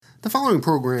The following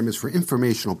program is for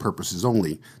informational purposes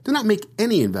only. Do not make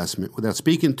any investment without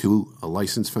speaking to a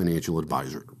licensed financial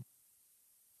advisor.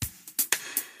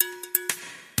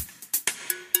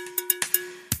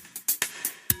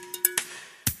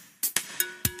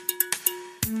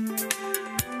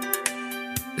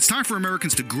 It's time for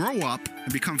Americans to grow up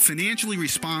and become financially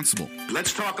responsible.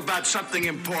 Let's talk about something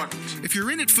important. If you're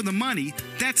in it for the money,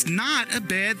 that's not a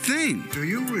bad thing. Do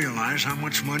you realize how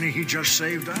much money he just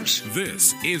saved us?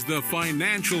 This is The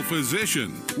Financial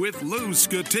Physician with Lou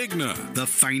Scatigna. The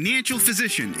Financial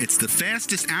Physician. It's the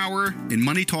fastest hour in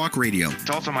Money Talk Radio. It's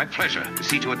also my pleasure to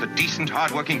see to it that decent,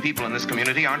 hardworking people in this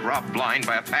community aren't robbed blind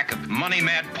by a pack of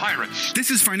money-mad pirates. This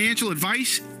is financial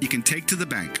advice you can take to the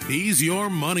bank. He's your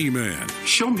money man.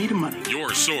 Show me the money.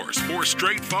 Your source for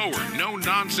straightforward,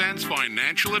 no-nonsense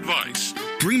financial advice.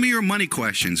 Bring me your money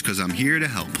questions because I'm here to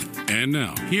help. And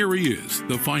now, here he is,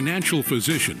 the Financial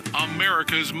Physician,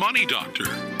 America's money doctor,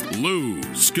 Lou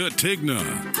Scatigna.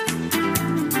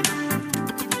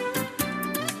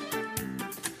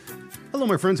 Hello,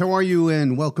 my friends. How are you?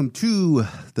 And welcome to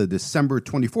the December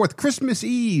 24th, Christmas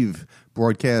Eve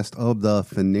broadcast of the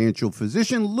Financial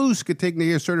Physician. Lou Scatigna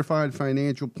here, certified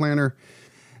financial planner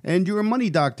and your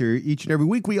money doctor. Each and every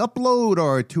week, we upload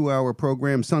our 2-hour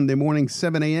program Sunday morning,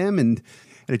 7 a.m., and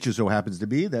it just so happens to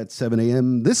be that 7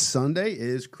 a.m. this Sunday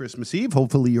is Christmas Eve.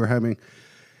 Hopefully, you're having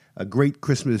a great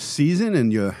Christmas season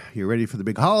and you're ready for the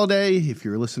big holiday. If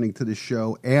you're listening to this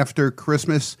show after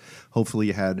Christmas, hopefully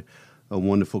you had a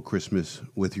wonderful Christmas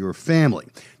with your family.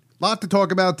 A lot to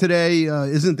talk about today,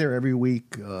 isn't there, every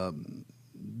week?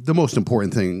 The most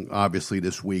important thing, obviously,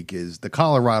 this week is the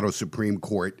Colorado Supreme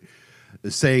Court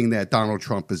is saying that Donald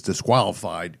Trump is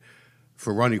disqualified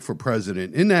for running for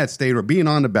president in that state or being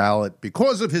on the ballot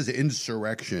because of his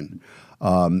insurrection.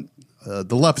 The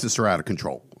leftists are out of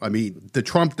control. I mean, the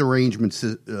Trump derangement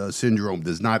syndrome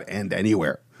does not end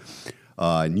anywhere.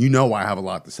 And you know I have a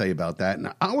lot to say about that.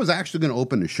 And I was actually going to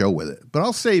open the show with it, but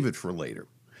I'll save it for later.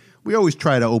 We always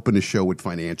try to open the show with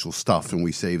financial stuff, and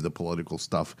we save the political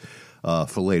stuff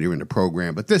for later in the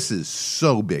program. But this is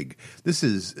so big. This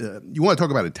is, you want to talk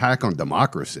about attack on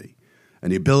democracy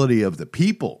and the ability of the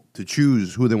people to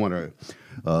choose who they want to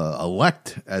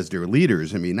elect as their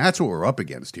leaders. I mean, that's what we're up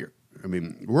against here. I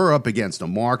mean, we're up against a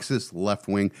Marxist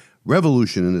left-wing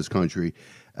revolution in this country,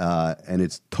 and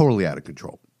it's totally out of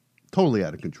control. Totally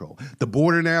out of control. The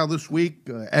border now this week,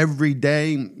 every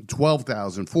day,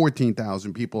 12,000,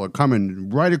 14,000 people are coming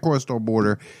right across our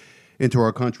border into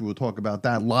our country. We'll talk about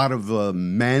that. A lot of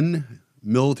men,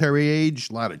 military age,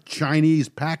 a lot of Chinese,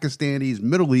 Pakistanis,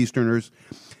 Middle Easterners,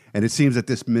 and it seems that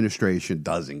this administration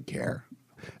doesn't care.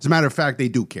 As a matter of fact, they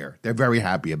do care. They're very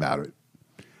happy about it.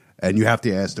 And you have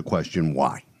to ask the question,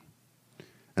 why?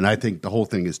 And I think the whole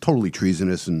thing is totally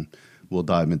treasonous, and we'll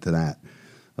dive into that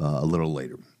a little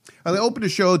later. I opened the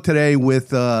show today with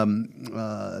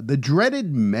the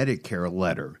dreaded Medicare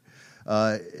letter.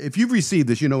 If you've received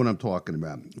this, you know what I'm talking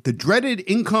about. The dreaded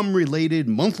income-related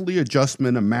monthly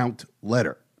adjustment amount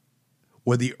letter,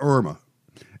 or the IRMMA,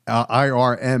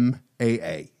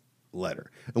 IRMMA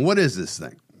letter. And what is this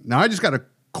thing? Now, I just got a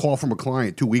call from a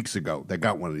client 2 weeks ago that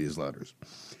got one of these letters.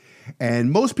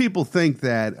 And most people think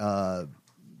that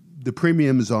the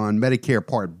premiums on Medicare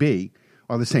Part B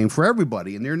are the same for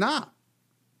everybody, and they're not.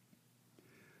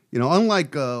 You know,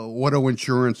 unlike auto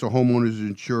insurance or homeowners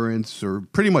insurance or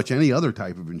pretty much any other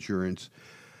type of insurance,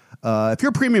 if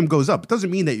your premium goes up, it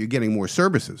doesn't mean that you're getting more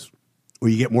services or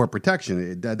you get more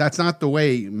protection. That's not the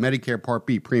way Medicare Part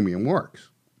B premium works.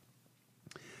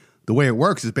 The way it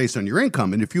works is based on your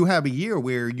income. And if you have a year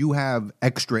where you have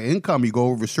extra income, you go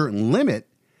over a certain limit,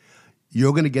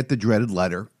 you're going to get the dreaded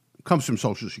letter. It comes from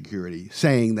Social Security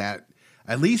saying that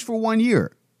at least for 1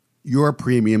 year, your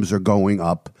premiums are going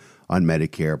up on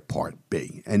Medicare Part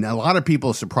B. And a lot of people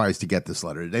are surprised to get this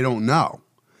letter. They don't know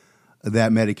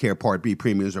that Medicare Part B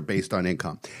premiums are based on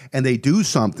income. And they do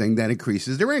something that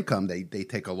increases their income. They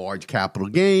take a large capital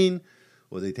gain,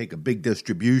 or they take a big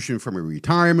distribution from a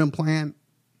retirement plan,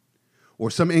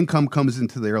 or some income comes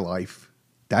into their life.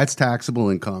 That's taxable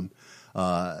income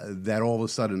that all of a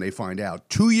sudden they find out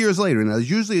 2 years later. Now, there's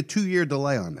usually a 2-year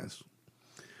delay on this.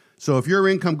 So if your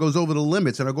income goes over the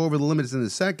limits, and I'll go over the limits in a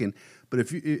second, but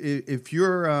if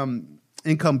your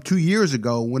income 2 years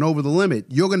ago went over the limit,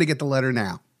 you're going to get the letter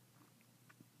now.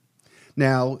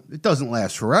 Now, it doesn't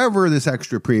last forever, this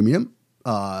extra premium.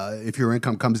 If your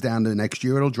income comes down to the next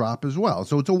year, it'll drop as well.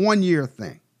 So it's a 1-year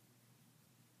thing.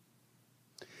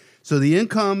 So the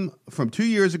income from 2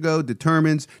 years ago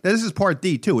determines, now this is Part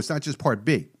D too, it's not just Part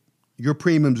B. Your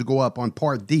premiums go up on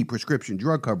Part D prescription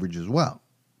drug coverage as well.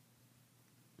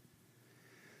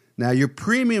 Now, your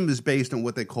premium is based on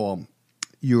what they call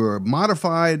your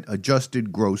modified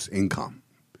adjusted gross income.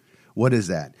 What is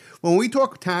that? When we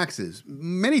talk taxes,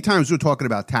 many times we're talking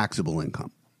about taxable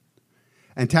income.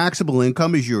 And taxable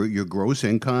income is your gross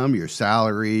income, your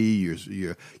salary,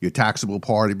 your taxable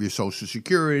part of your Social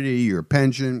Security, your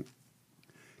pension,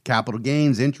 capital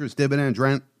gains, interest, dividends,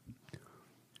 rent,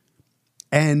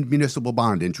 and municipal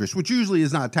bond interest, which usually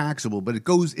is not taxable, but it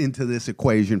goes into this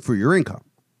equation for your income.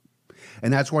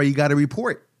 And that's why you got to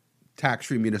report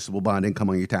tax-free municipal bond income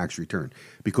on your tax return,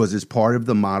 because it's part of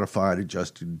the modified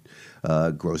adjusted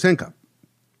gross income.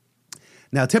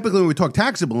 Now, typically when we talk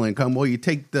taxable income, well, you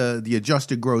take the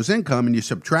adjusted gross income and you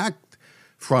subtract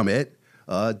from it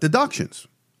deductions,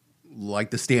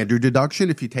 like the standard deduction,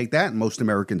 if you take that, and most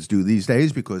Americans do these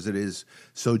days because it is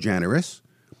so generous.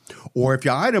 Or if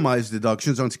you itemize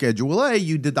deductions on Schedule A,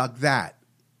 you deduct that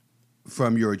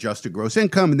from your adjusted gross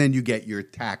income, and then you get your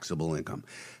taxable income.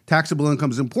 Taxable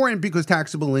income is important because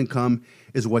taxable income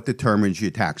is what determines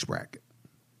your tax bracket.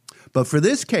 But for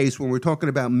this case, when we're talking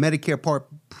about Medicare Part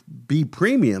B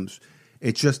premiums,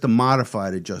 it's just the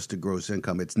modified adjusted gross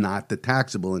income. It's not the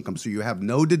taxable income, so you have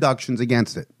no deductions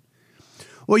against it.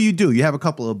 Well, you do. You have a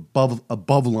couple of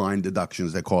above-line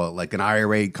deductions, they call it, like an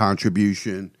IRA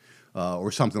contribution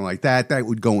or something like that. That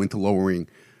would go into lowering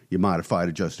your modified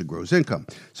adjusted gross income.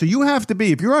 So you have to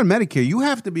be, if you're on Medicare, you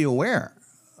have to be aware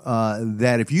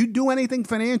that if you do anything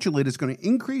financially that's going to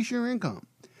increase your income,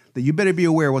 that you better be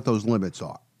aware what those limits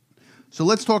are. So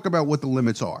let's talk about what the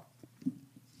limits are.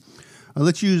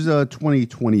 Let's use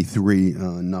 2023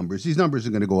 numbers. These numbers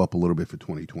are going to go up a little bit for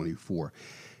 2024.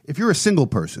 If you're a single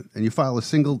person and you file a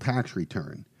single tax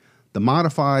return, the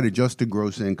modified adjusted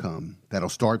gross income that'll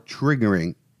start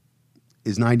triggering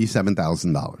is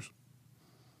 $97,000.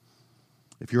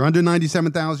 If you're under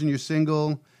 $97,000, you're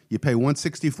single, you pay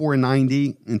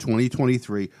 $164.90 in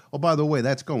 2023. Oh, by the way,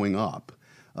 that's going up.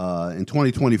 In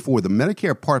 2024, the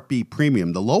Medicare Part B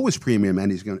premium, the lowest premium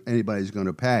anybody's going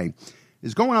to pay,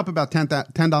 is going up about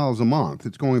 $10 a month.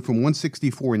 It's going from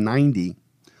 $164.90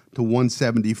 to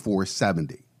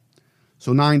 $174.70.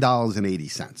 So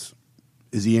 $9.80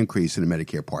 is the increase in the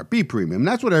Medicare Part B premium. And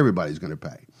that's what everybody's going to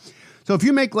pay. So if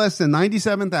you make less than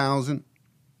 $97,000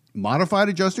 modified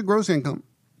adjusted gross income,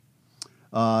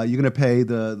 you're going to pay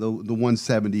the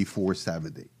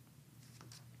 $174.70.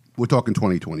 We're talking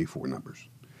 2024 numbers.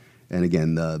 And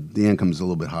again, the income is a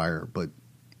little bit higher, but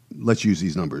let's use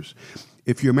these numbers.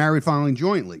 If you're married filing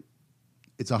jointly,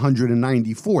 it's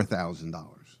 $194,000.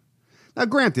 Now,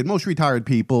 granted, most retired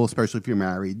people, especially if you're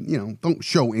married, don't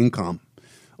show income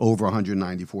over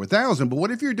 $194,000. But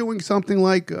what if you're doing something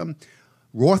like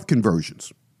Roth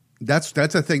conversions? That's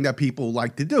a thing that people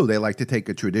like to do. They like to take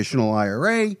a traditional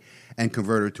IRA and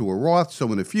convert it to a Roth.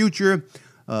 So in the future,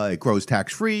 it grows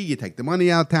tax-free. You take the money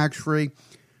out tax-free.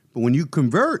 But when you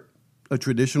convert a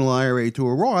traditional IRA to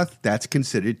a Roth, that's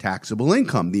considered taxable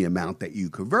income, the amount that you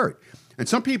convert. And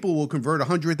some people will convert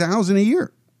 $100,000 a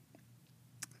year.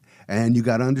 And you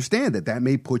got to understand that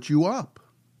may put you up.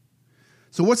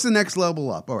 So what's the next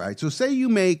level up? All right, so say you're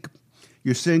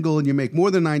single and you make more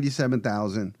than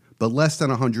 $97,000, but less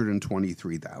than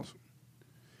 $123,000.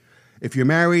 If you're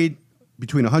married,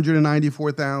 between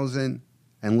 $194,000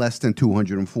 and less than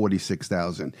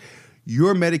 $246,000,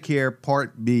 your Medicare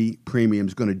Part B premium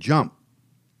is going to jump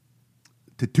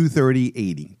to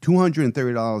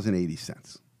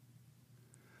 $230.80.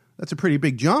 That's a pretty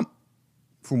big jump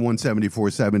from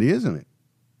 $174.70, isn't it?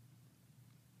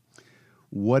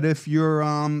 What if you're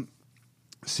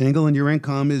single and your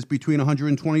income is between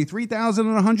 $123,000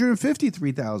 and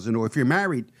 $153,000, or if you're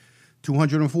married,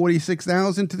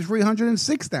 $246,000 to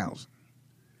 $306,000?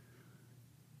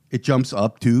 It jumps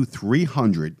up to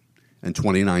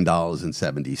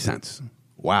 $329.70.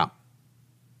 Wow.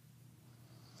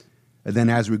 And then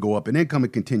as we go up in income,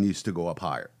 it continues to go up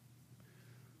higher.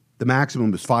 The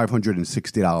maximum is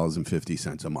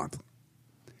 $560.50 a month.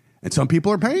 And some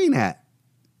people are paying that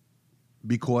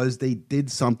because they did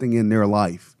something in their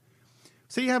life.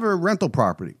 Say you have a rental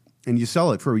property and you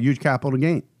sell it for a huge capital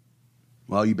gain.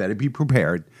 Well, you better be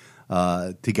prepared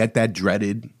to get that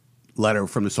dreaded letter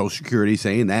from the Social Security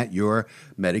saying that your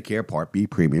Medicare Part B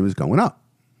premium is going up.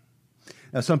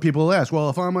 Now, some people ask, well,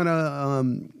 if I'm on a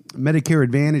Medicare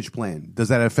Advantage plan, does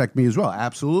that affect me as well?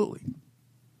 Absolutely.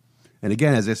 And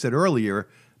again, as I said earlier,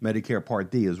 Medicare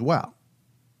Part D as well.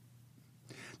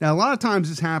 Now, a lot of times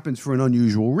this happens for an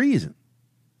unusual reason.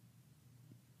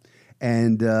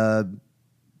 And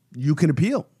you can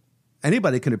appeal.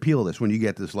 Anybody can appeal this when you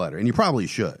get this letter, and you probably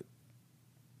should.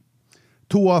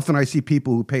 Too often I see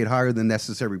people who paid higher than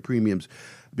necessary premiums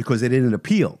because they didn't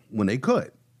appeal when they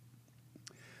could.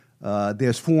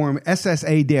 there's Form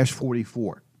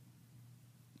SSA-44.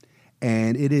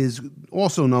 And it is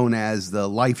also known as the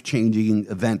Life-Changing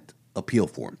Event Appeal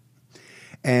Form.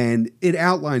 And it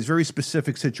outlines very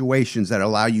specific situations that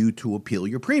allow you to appeal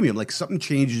your premium, like something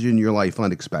changes in your life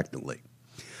unexpectedly.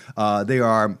 They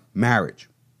are marriage,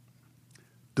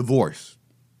 divorce,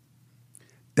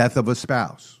 death of a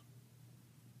spouse,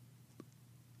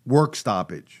 work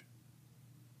stoppage,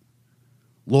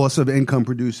 loss of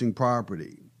income-producing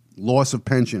property, loss of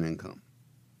pension income.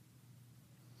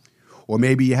 Or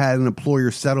maybe you had an employer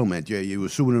settlement. You were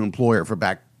suing an employer for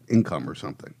back income or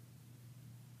something.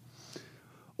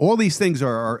 All these things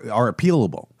are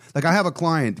appealable. Like I have a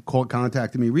client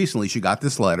contacted me recently. She got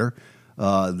this letter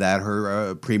that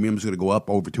her premium is going to go up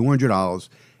over $200,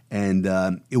 and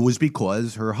it was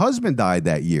because her husband died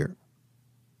that year.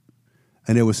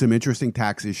 And there was some interesting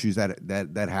tax issues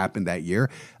that happened that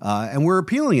year, and we're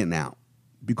appealing it now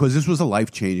because this was a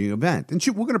life-changing event, and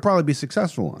we're going to probably be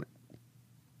successful on it.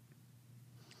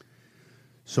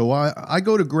 So I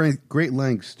go to great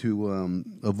lengths to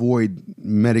avoid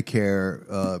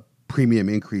Medicare premium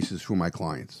increases for my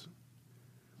clients.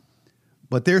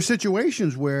 But there are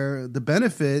situations where the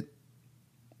benefit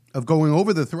of going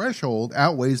over the threshold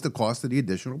outweighs the cost of the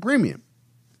additional premium.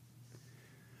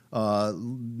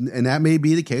 And that may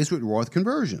be the case with Roth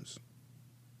conversions.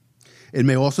 It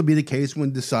may also be the case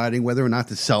when deciding whether or not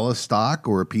to sell a stock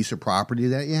or a piece of property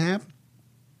that you have.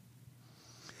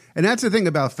 And that's the thing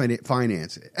about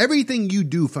finance. Everything you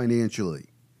do financially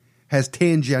has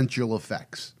tangential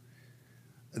effects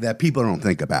that people don't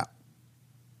think about.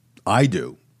 I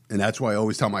do. And that's why I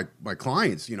always tell my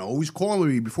clients, always call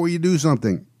me before you do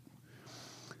something.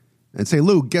 And say,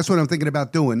 Lou, guess what I'm thinking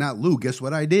about doing? Not, Lou, guess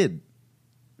what I did?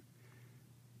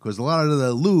 Because a lot of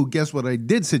the Lou, guess what I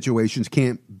did situations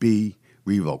can't be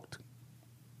revoked.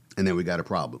 And then we got a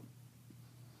problem.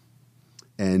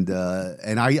 And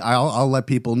I'll let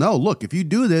people know, look, if you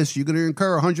do this, you're going to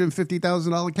incur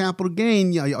 $150,000 capital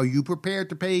gain. Are you prepared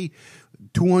to pay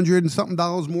 $200 and something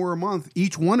more a month,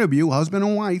 each one of you, husband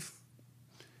and wife,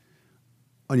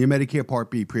 on your Medicare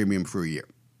Part B premium for a year?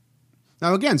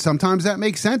 Now, again, sometimes that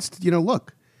makes sense.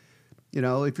 Look,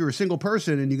 if you're a single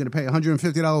person and you're going to pay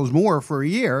 $150 more for a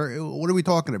year, what are we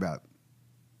talking about?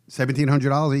 $1,700,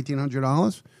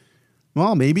 $1,800?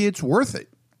 Well, maybe it's worth it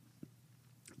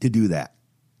to do that.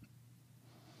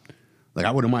 Like,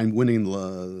 I wouldn't mind winning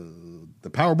the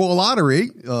Powerball lottery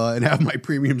and have my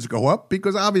premiums go up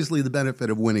because obviously the benefit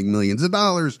of winning millions of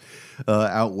dollars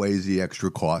outweighs the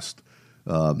extra cost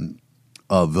of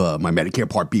my Medicare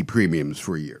Part B premiums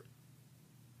for a year.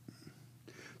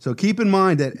 So keep in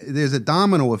mind that there's a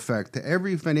domino effect to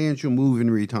every financial move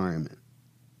in retirement.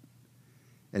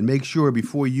 And make sure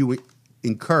before you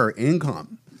incur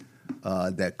income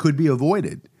that could be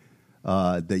avoided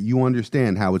that you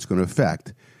understand how it's going to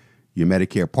affect your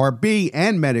Medicare Part B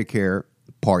and Medicare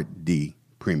Part D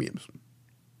premiums.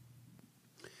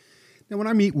 Now, when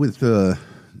I meet with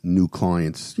new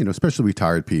clients, especially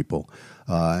retired people,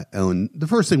 and the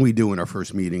first thing we do in our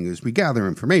first meeting is we gather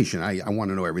information. I want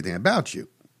to know everything about you.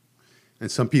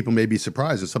 And some people may be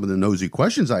surprised at some of the nosy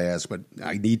questions I ask, but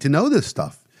I need to know this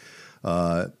stuff.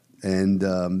 And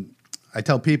I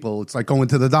tell people it's like going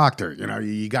to the doctor.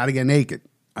 You got to get naked.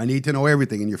 I need to know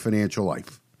everything in your financial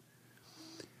life.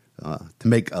 To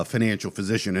make a financial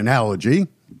physician analogy,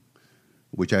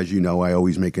 which, as you know, I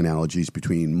always make analogies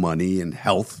between money and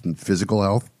health and physical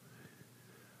health.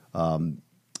 And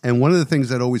one of the things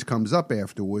that always comes up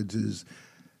afterwards is,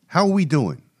 how are we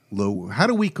doing, Lou? How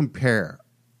do we compare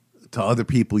to other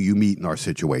people you meet in our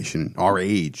situation, our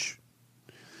age,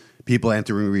 people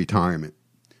entering retirement?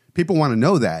 People want to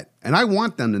know that, and I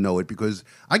want them to know it because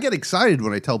I get excited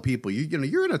when I tell people,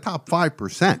 you're in the top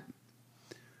 5%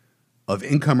 of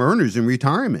income earners in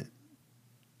retirement.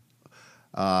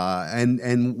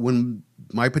 And when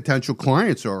my potential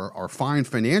clients are fine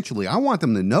financially, I want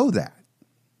them to know that.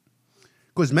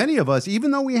 Because many of us,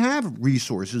 even though we have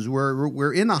resources,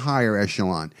 we're in a higher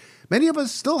echelon, many of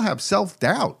us still have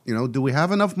self-doubt. Do we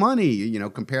have enough money,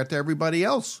 compared to everybody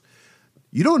else?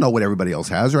 You don't know what everybody else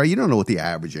has, right? You don't know what the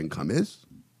average income is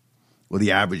or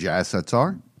the average assets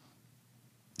are.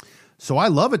 So I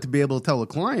love it to be able to tell a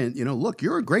client, look,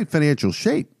 you're in great financial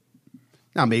shape.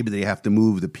 Now, maybe they have to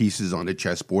move the pieces on the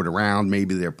chessboard around.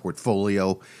 Maybe their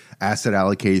portfolio asset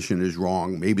allocation is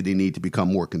wrong. Maybe they need to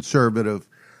become more conservative.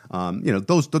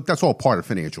 That's all part of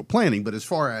financial planning. But as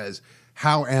far as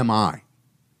how am I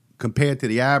compared to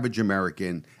the average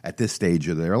American at this stage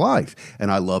of their life?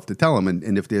 And I love to tell them.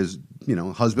 And if there's,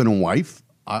 husband and wife,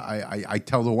 I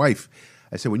tell the wife,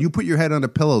 I say, when you put your head on a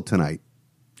pillow tonight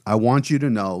I want you to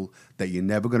know that you're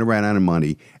never going to run out of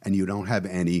money and you don't have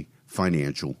any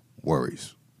financial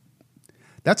worries.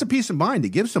 That's a peace of mind to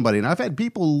give somebody. And I've had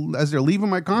people, as they're leaving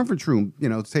my conference room,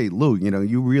 say, Lou,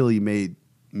 you really made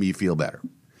me feel better,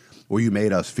 or you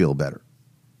made us feel better.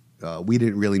 We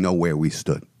didn't really know where we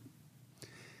stood.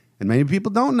 And many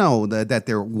people don't know that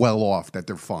they're well off, that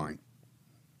they're fine.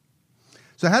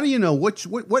 So how do you know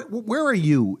where are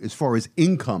you as far as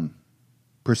income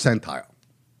percentile?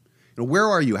 Where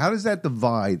are you? How does that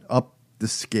divide up the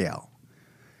scale?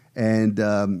 And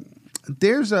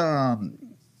there's a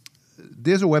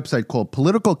website called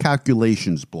Political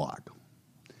Calculations Blog.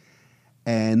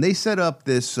 And they set up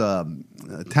this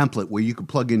template where you can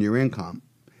plug in your income,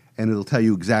 and it'll tell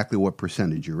you exactly what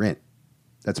percentage you're in.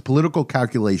 That's Political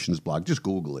Calculations Blog. Just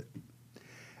Google it.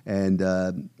 And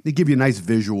they give you a nice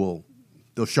visual.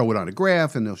 They'll show it on a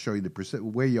graph, and they'll show you the percent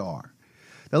where you are.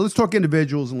 Now, let's talk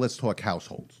individuals, and let's talk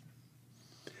households.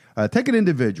 Take an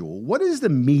individual. What is the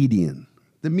median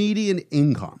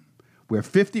income, where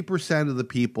 50% of the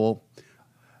people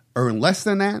earn less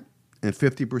than that and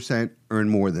 50% earn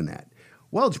more than that?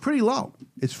 Well, it's pretty low.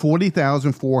 It's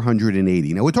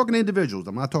 $40,480. Now, we're talking individuals.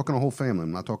 I'm not talking a whole family.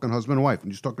 I'm not talking husband and wife.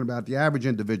 I'm just talking about the average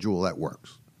individual that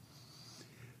works.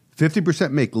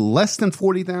 50% make less than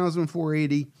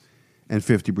 $40,480, and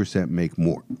 50% make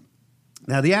more.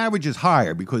 Now, the average is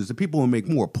higher because the people who make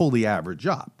more pull the average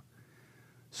up.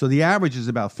 So the average is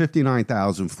about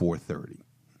 $59,430.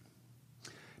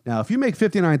 Now, if you make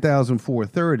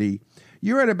 $59,430,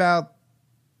 you're at about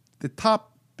the top.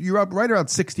 You're up right around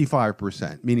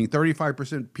 65%, meaning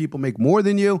 35% people make more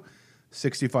than you,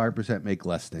 65% make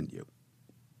less than you.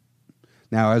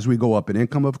 Now, as we go up in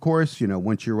income, of course,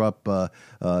 once you're up to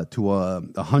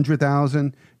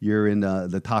 100,000, you're in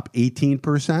the top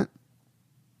 18%.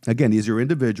 Again, these are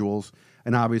individuals,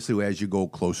 and obviously, as you go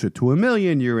closer to $1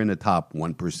 million, you're in the top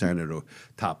 1% or the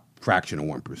top fraction of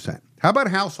 1%. How about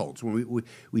households? When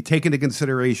we take into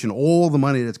consideration all the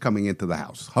money that's coming into the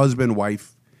house, husband,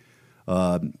 wife.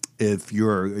 If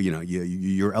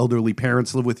your elderly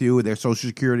parents live with you, their Social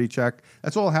Security check,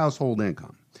 that's all household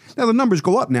income. Now, the numbers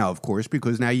go up now, of course,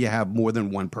 because now you have more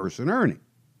than one person earning.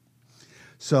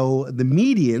 So the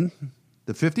median,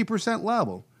 the 50%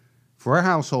 level for a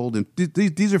household, and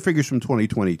these are figures from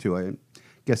 2022. I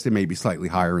guess they may be slightly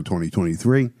higher in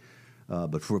 2023,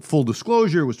 but for full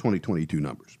disclosure, it was 2022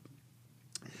 numbers.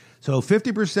 So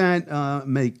 50%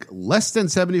 make less than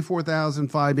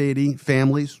 $74,580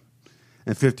 families,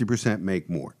 and 50%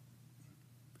 make more.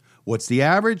 What's the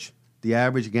average? The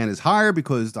average, again, is higher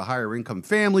because the higher income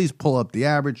families pull up the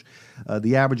average.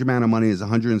 The average amount of money is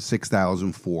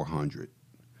 $106,400,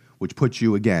 which puts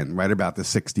you, again, right about the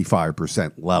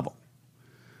 65% level,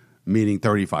 meaning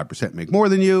 35% make more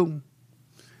than you,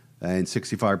 and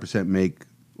 65% make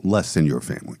less than your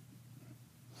family.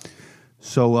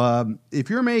 So if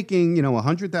you're making,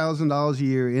 $100,000 a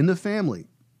year in the family,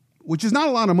 which is not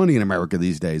a lot of money in America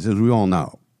these days, as we all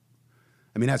know.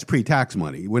 I mean, that's pre-tax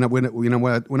money. We're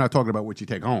not talking about what you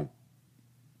take home.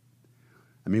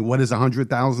 I mean, what is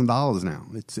 $100,000 now?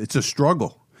 It's a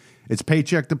struggle. It's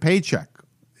paycheck to paycheck.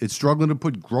 It's struggling to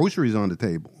put groceries on the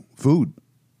table, food.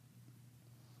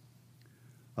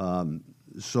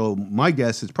 So my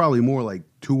guess is probably more like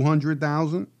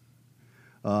 $200,000,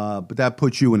 but that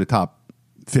puts you in the top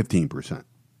 15%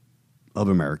 of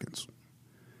Americans.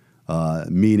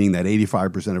 Meaning that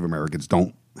 85% of Americans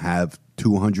don't have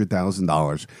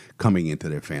 $200,000 coming into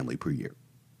their family per year.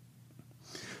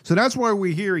 So that's why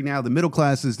we're hearing now the middle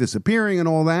class is disappearing and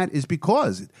all that is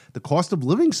because the cost of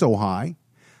living so high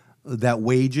that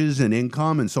wages and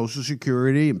income and Social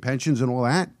Security and pensions and all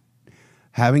that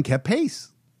haven't kept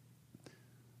pace.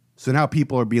 So now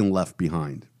people are being left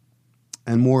behind.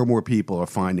 And more people are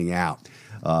finding out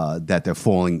that they're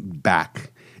falling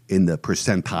back in the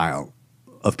percentile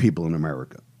of people in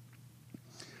America.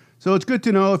 So it's good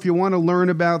to know. If you want to learn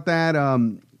about that,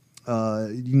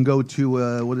 you can go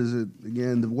to, what is it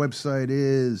again? The website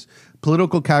is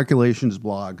Political Calculations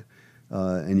Blog.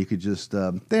 And you could just,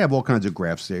 they have all kinds of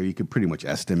graphs there. You can pretty much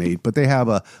estimate, but they have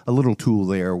a little tool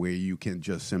there where you can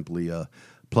just simply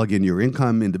plug in your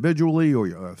income individually or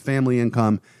your family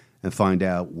income and find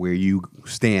out where you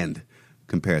stand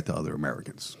compared to other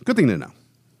Americans. Good thing to know.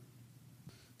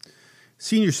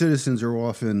 Senior citizens are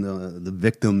often the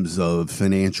victims of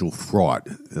financial fraud.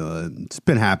 It's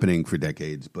been happening for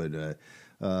decades, but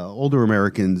older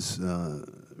Americans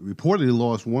reportedly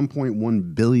lost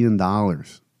 $1.1 billion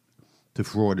to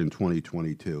fraud in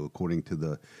 2022, according to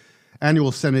the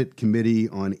annual Senate Committee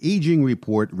on Aging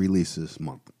report released this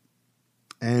month.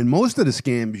 And most of the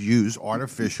scams use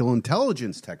artificial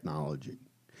intelligence technology.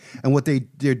 And what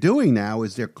they're doing now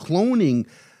is they're cloning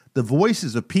the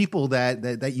voices of people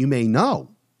that you may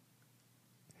know.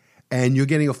 And you're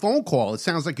getting a phone call. It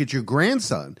sounds like it's your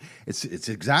grandson. It's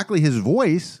exactly his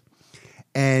voice.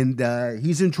 And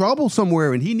he's in trouble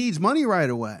somewhere and he needs money right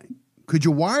away. Could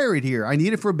you wire it here? I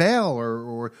need it for bail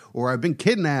or I've been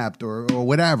kidnapped or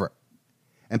whatever.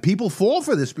 And people fall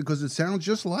for this because it sounds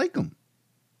just like them.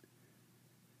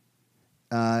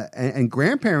 And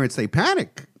grandparents, they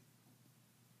panic.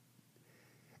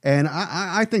 And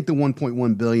I think the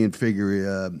 1.1 billion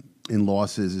figure in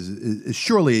losses is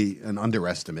surely an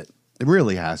underestimate. It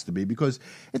really has to be because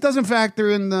it doesn't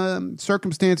factor in the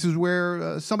circumstances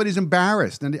where somebody's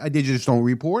embarrassed and they just don't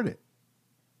report it.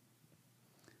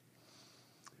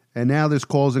 And now there's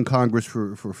calls in Congress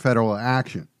for federal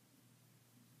action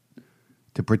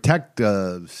to protect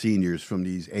seniors from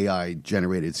these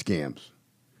AI-generated scams.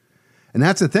 And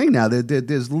that's the thing now.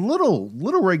 There's little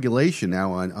regulation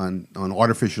now on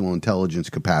artificial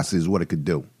intelligence capacity is what it could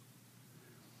do.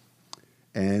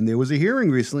 And there was a hearing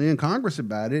recently in Congress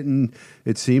about it, and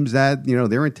it seems that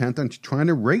they're intent on trying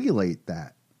to regulate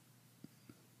that.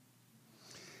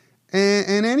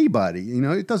 And anybody,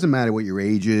 it doesn't matter what your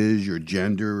age is, your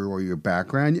gender, or your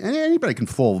background, and anybody can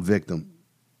fall victim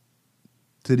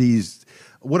to these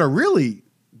what are really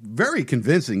very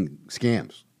convincing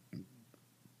scams.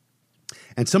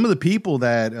 And some of the people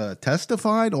that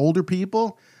testified, older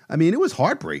people, it was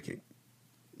heartbreaking.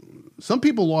 Some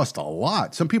people lost a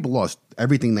lot. Some people lost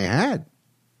everything they had.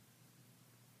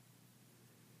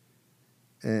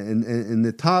 And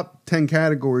the top 10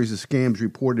 categories of scams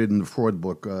reported in the fraud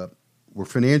book were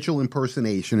financial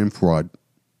impersonation and fraud,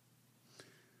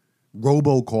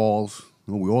 robocalls.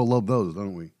 Oh, we all love those,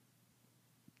 don't we?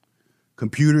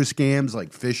 Computer scams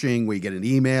like phishing, where you get an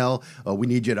email, we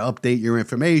need you to update your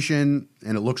information,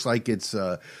 and it looks like it's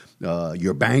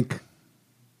your bank.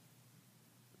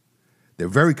 They're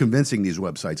very convincing, these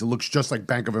websites. It looks just like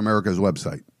Bank of America's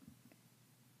website.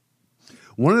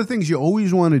 One of the things you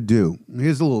always want to do,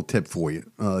 here's a little tip for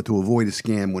you to avoid a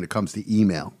scam when it comes to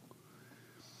email,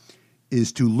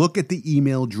 is to look at the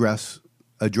email address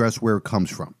where it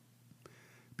comes from.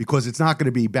 Because it's not going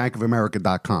to be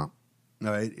bankofamerica.com.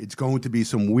 All right? It's going to be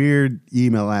some weird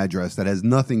email address that has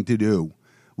nothing to do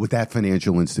with that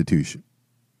financial institution.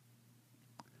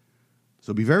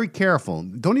 So be very careful.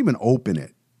 Don't even open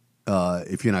it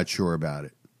if you're not sure about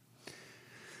it.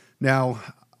 Now,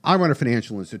 I run a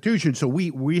financial institution, so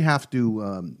we have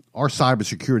to, our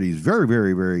cybersecurity is very,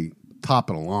 very, very top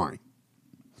of the line.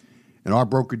 And our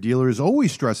broker-dealer is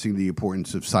always stressing the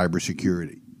importance of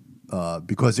cybersecurity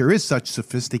because there is such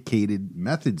sophisticated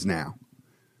methods now.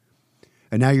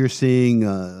 And now you're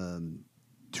seeing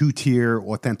two-tier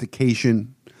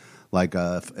authentication. Like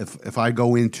if I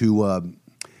go into,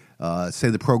 say,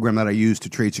 the program that I use to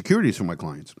trade securities for my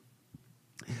clients,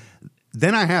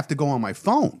 then I have to go on my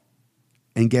phone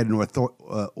and get an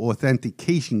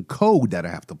authentication code that I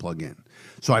have to plug in.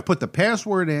 So I put the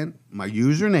password in, my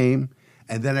username,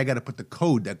 and then I got to put the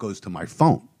code that goes to my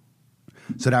phone.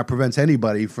 So that prevents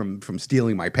anybody from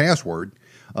stealing my password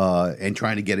and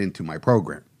trying to get into my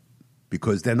program,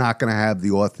 because they're not going to have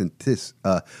the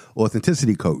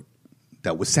authenticity code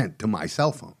that was sent to my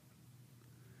cell phone.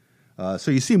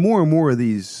 So you see more and more of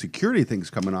these security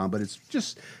things coming on, but it's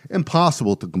just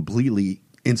impossible to completely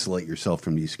insulate yourself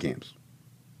from these scams.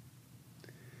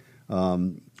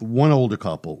 One older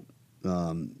couple,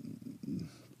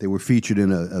 they were featured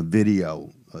in a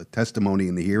video, a testimony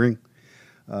in the hearing.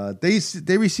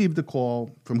 They received a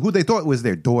call from who they thought was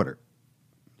their daughter.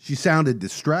 She sounded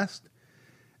distressed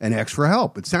and asked for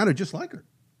help. It sounded just like her.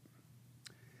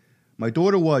 My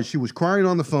daughter she was crying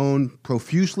on the phone,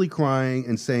 profusely crying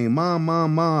and saying, "Mom,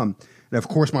 Mom, Mom." And of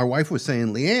course, my wife was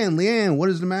saying, Leanne, what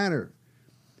is the matter?"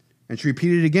 And she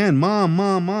repeated it again, "Mom,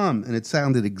 Mom, Mom." And it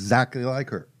sounded exactly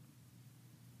like her.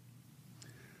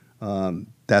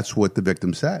 That's what the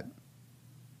victim said.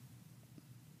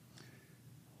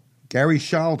 Gary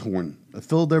Schaldhorn, a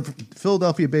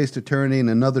Philadelphia-based attorney and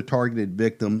another targeted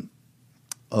victim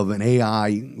of an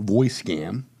AI voice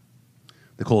scam.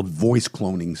 They call it voice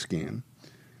cloning scam.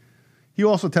 He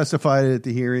also testified at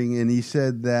the hearing, and he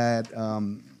said that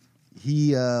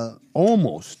he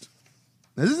almost,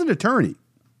 now this is an attorney,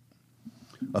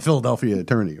 a Philadelphia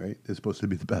attorney, right? They're supposed to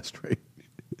be the best, right?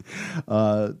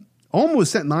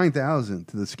 Almost sent $9,000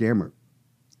 to the scammer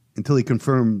until he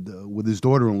confirmed with his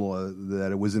daughter-in-law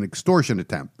that it was an extortion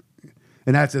attempt.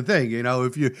 And that's the thing,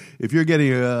 if you're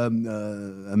getting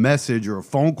a message or a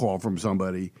phone call from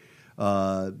somebody,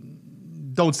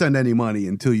 don't send any money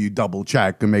until you double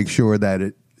check and make sure that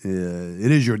it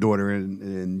is your daughter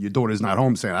and your daughter's not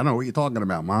home saying, "I don't know what you're talking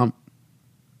about, Mom."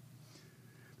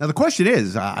 Now, the question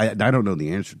is, I don't know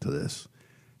the answer to this.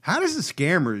 How does the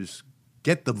scammers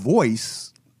get the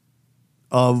voice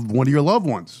of one of your loved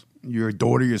ones? Your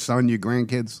daughter, your son, your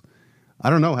grandkids?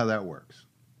 I don't know how that works,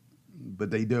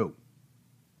 but they do.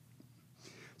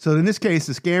 So in this case,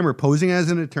 the scammer posing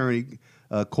as an attorney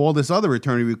called this other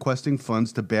attorney requesting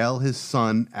funds to bail his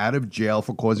son out of jail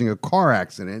for causing a car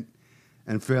accident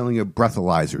and failing a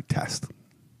breathalyzer test.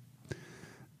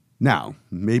 Now,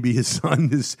 maybe his son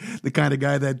is the kind of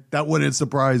guy that wouldn't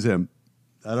surprise him.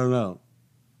 I don't know.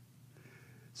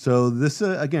 So this,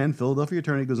 again, Philadelphia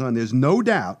attorney goes on, there's no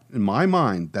doubt in my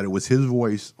mind that it was his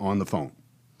voice on the phone.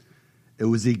 It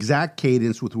was the exact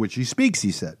cadence with which he speaks,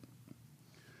 he said.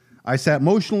 I sat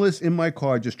motionless in my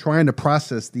car just trying to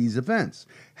process these events.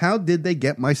 How did they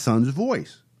get my son's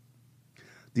voice?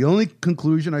 The only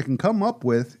conclusion I can come up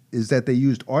with is that they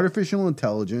used artificial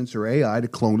intelligence or AI to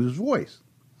clone his voice.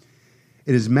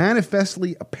 It is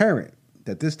manifestly apparent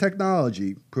that this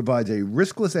technology provides a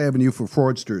riskless avenue for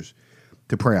fraudsters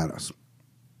to prey on us.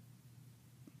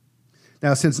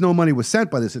 Now, since no money was sent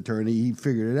by this attorney, he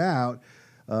figured it out.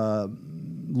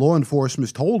 Law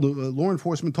enforcement told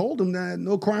him that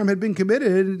no crime had been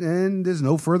committed and there's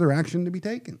no further action to be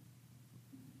taken.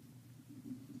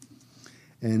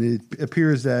 And it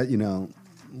appears that,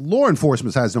 law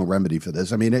enforcement has no remedy for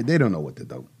this. I mean, they don't know what to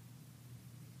do.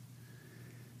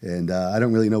 And I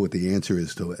don't really know what the answer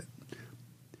is to it.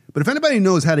 But if anybody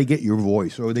knows how to get your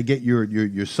voice, or they get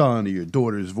your son or your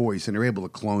daughter's voice and they're able to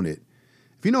clone it,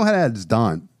 if you know how that's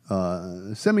done,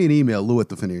 send me an email,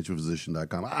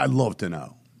 lou@thefinancialphysician.com. I'd love to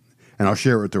know. And I'll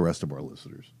share it with the rest of our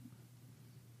listeners.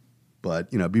 But,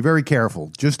 be very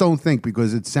careful. Just don't think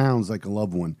because it sounds like a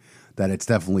loved one that it's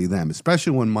definitely them,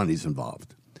 especially when money's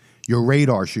involved. Your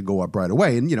radar should go up right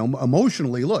away. And,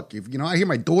 emotionally, look, if, I hear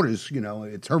my daughter's,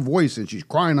 it's her voice and she's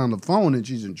crying on the phone and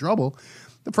she's in trouble,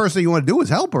 the first thing you want to do is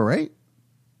help her, right?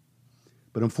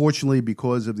 But unfortunately,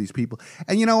 because of these people,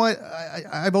 and you know what?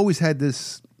 I've always had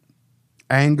this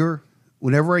anger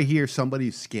whenever I hear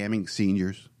somebody scamming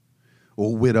seniors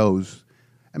or widows.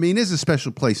 I mean, there's a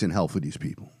special place in hell for these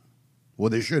people.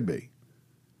 Well, there should be.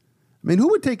 I mean, who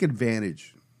would take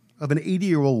advantage of an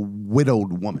 80-year-old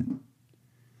widowed woman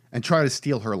and try to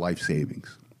steal her life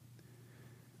savings?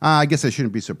 I guess I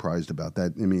shouldn't be surprised about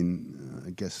that. I mean,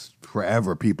 I guess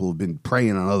forever people have been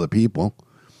preying on other people.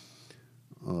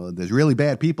 There's really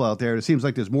bad people out there. It seems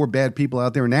like there's more bad people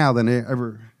out there now than there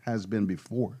ever has been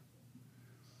before.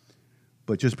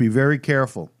 But just be very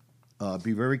careful.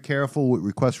 Be very careful with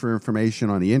requests for information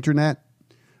on the internet.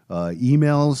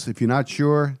 Emails, if you're not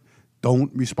sure,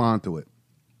 don't respond to it.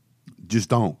 Just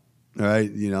don't. All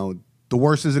right? The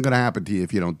worst isn't going to happen to you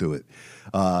if you don't do it.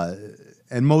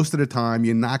 And most of the time,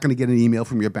 you're not going to get an email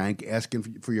from your bank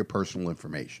asking for your personal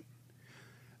information.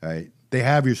 All right? They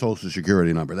have your Social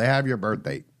Security number. They have your birth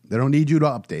date. They don't need you to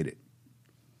update it.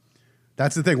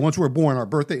 That's the thing. Once we're born, our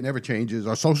birth date never changes.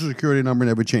 Our Social Security number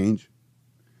never changes.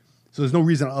 So there's no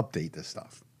reason to update this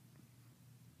stuff.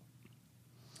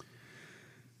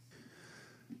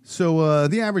 So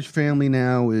the average family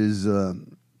now is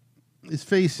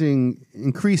facing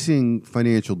increasing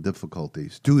financial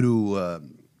difficulties due to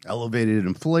elevated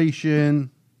inflation,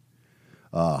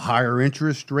 higher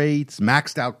interest rates,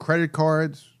 maxed out credit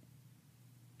cards,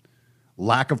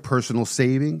 lack of personal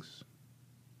savings.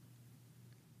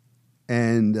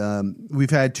 And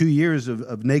we've had 2 years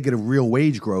of negative real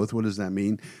wage growth. What does that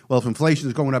mean? Well, if inflation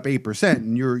is going up 8%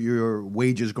 and your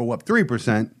wages go up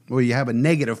 3%, well, you have a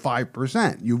negative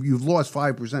 5%. You've lost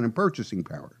 5% in purchasing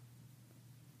power.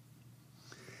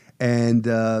 And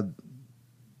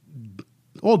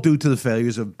all due to the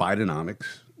failures of Bidenomics.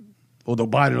 Although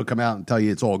Biden will come out and tell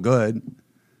you it's all good.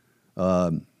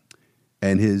 And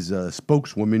his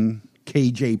spokeswoman,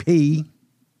 KJP,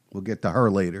 we'll get to her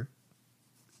later.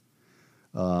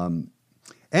 And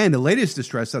the latest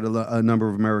distress that a number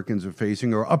of Americans are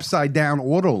facing are upside-down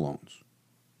auto loans.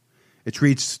 It's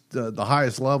reached the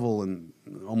highest level in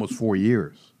almost 4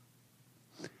 years.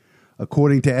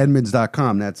 According to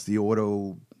Edmunds.com, that's the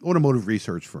automotive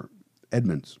research firm,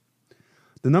 Edmunds.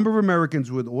 The number of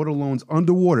Americans with auto loans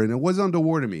underwater, and what does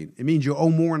underwater mean? It means you owe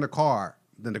more in the car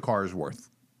than the car is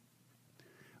worth.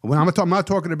 When I'm not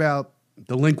talking about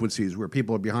delinquencies where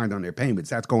people are behind on their payments.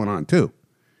 That's going on too.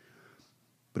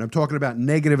 But I'm talking about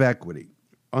negative equity,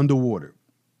 underwater.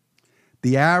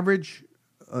 The average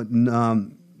now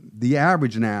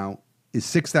is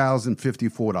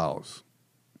 $6,054.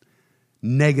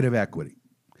 Negative equity.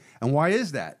 And why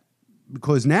is that?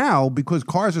 Because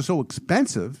cars are so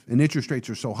expensive and interest rates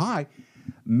are so high,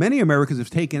 many Americans have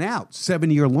taken out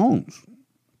 7-year loans.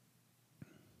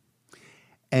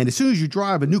 And as soon as you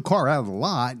drive a new car out of the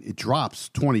lot, it drops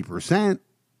 20%.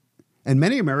 And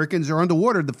many Americans are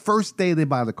underwater the first day they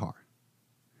buy the car.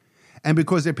 And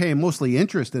because they're paying mostly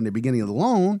interest in the beginning of the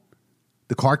loan,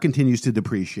 the car continues to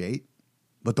depreciate,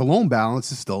 but the loan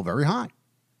balance is still very high.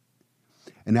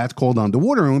 And that's called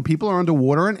underwater. And when people are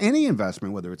underwater in any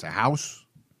investment, whether it's a house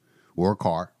or a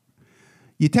car,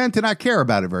 you tend to not care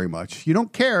about it very much. You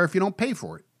don't care if you don't pay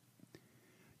for it.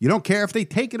 You don't care if they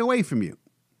take it away from you.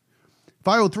 If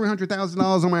I owe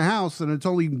 $300,000 on my house and it's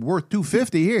only worth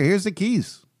 $250,000, here's the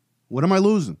keys. What am I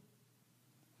losing?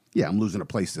 Yeah, I'm losing a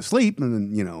place to sleep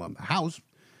and then, a house,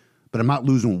 but I'm not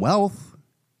losing wealth.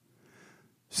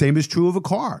 Same is true of a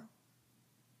car.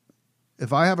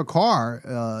 If I have a car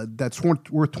that's worth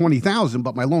 $20,000,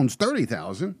 but my loan's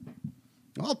 $30,000,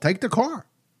 I'll take the car.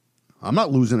 I'm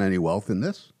not losing any wealth in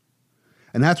this.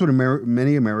 And that's what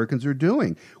many Americans are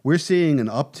doing. We're seeing an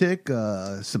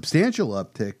uptick, substantial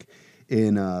uptick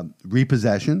in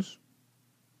repossessions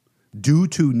due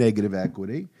to negative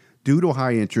equity, due to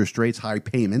high interest rates, high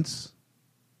payments.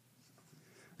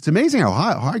 It's amazing how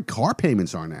high car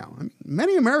payments are now. I mean,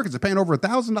 many Americans are paying over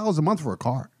 $1,000 a month for a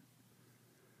car.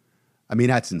 I mean,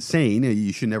 that's insane.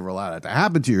 You should never allow that to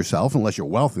happen to yourself unless you're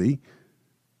wealthy.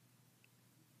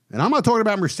 And I'm not talking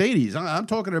about Mercedes. I'm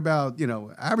talking about,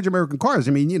 average American cars.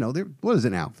 I mean, what is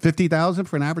it now? $50,000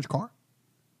 for an average car?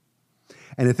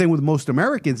 And the thing with most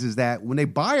Americans is that when they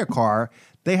buy a car,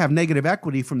 they have negative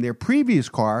equity from their previous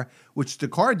car, which the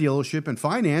car dealership and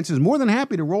finance is more than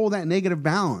happy to roll that negative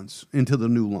balance into the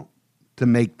new loan to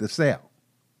make the sale.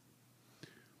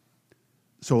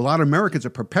 So a lot of Americans are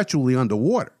perpetually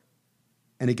underwater.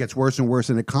 And it gets worse and worse,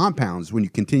 and it compounds when you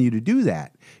continue to do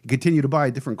that. You continue to buy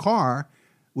a different car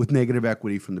with negative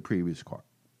equity from the previous car.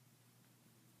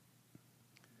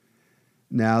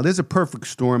 Now, there's a perfect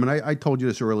storm, and I told you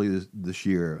this earlier this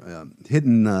year,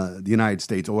 hitting the United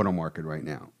States auto market right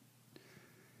now.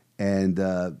 And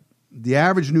the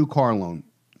average new car loan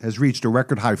has reached a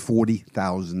record high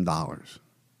 $40,000.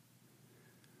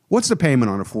 What's the payment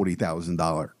on a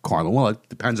 $40,000 car loan? Well, it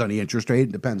depends on the interest rate.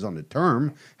 It depends on the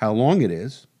term, how long it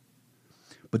is.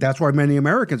 But that's why many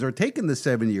Americans are taking the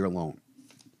 7-year loan.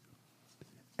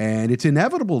 And it's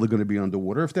inevitable they're going to be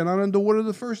underwater if they're not underwater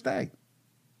the first day.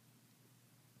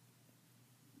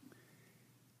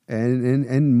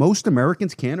 And most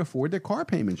Americans can't afford their car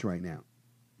payments right now.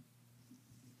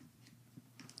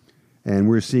 And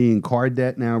we're seeing car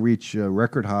debt now reach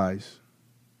record highs.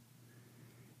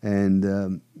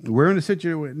 And we're in a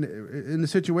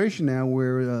situation now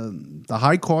where the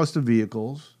high cost of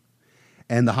vehicles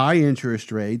and the high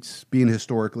interest rates being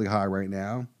historically high right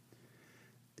now,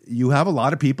 you have a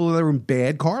lot of people that are in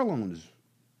bad car loans.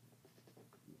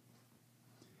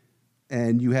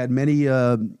 And you had many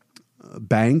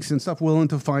banks and stuff willing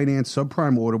to finance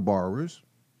subprime auto borrowers.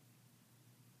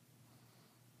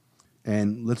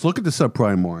 And let's look at the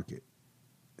subprime market.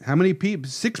 How many people?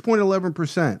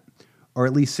 6.11%. Or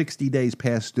at least 60 days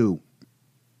past due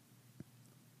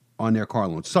on their car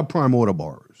loans. Subprime auto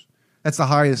borrowers. That's the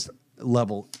highest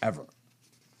level ever.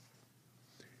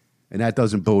 And that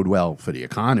doesn't bode well for the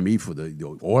economy, for the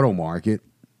auto market,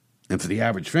 and for the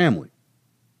average family.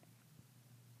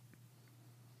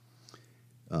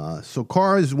 So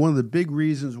cars is one of the big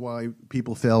reasons why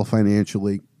people fail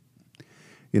financially.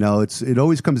 It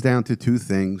always comes down to two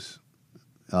things.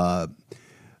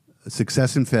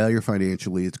 Success and failure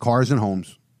financially. It's cars and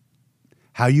homes.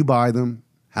 How you buy them,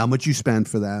 how much you spend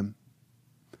for them,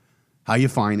 how you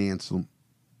finance them.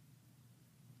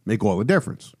 Make all the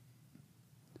difference.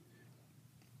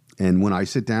 And when I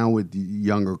sit down with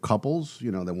younger couples,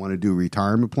 that want to do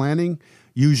retirement planning,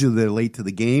 usually they're late to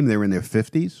the game. They're in their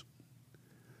 50s.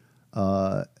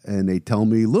 And they tell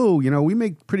me, Lou, we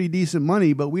make pretty decent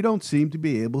money, but we don't seem to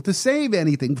be able to save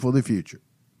anything for the future.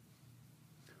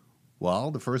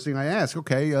 Well, the first thing I ask,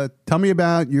 okay, tell me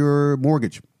about your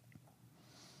mortgage.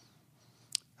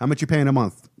 How much you paying a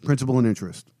month, principal and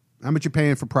interest? How much you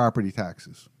paying for property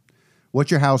taxes?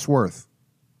 What's your house worth?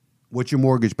 What's your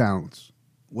mortgage balance?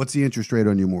 What's the interest rate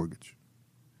on your mortgage?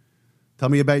 Tell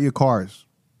me about your cars.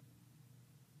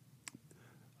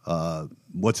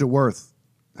 What's it worth?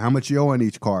 How much you owe on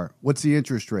each car? What's the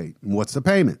interest rate? And what's the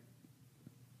payment?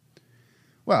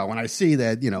 Well, when I see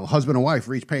that, husband and wife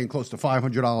are each paying close to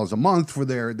 $500 a month for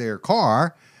their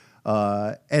car,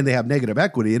 and they have negative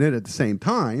equity in it at the same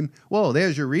time, well,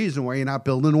 there's your reason why you're not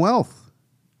building wealth.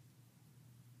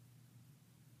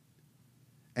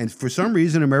 And for some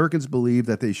reason, Americans believe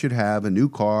that they should have a new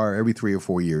car every 3 or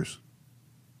 4 years.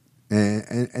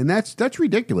 And that's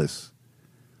ridiculous.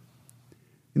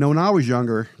 When I was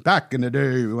younger, back in the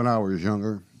day when I was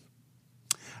younger,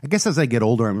 I guess as I get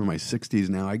older, I'm in my 60s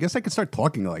now, I guess I could start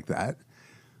talking like that.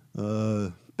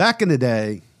 Back in the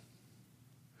day,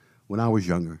 when I was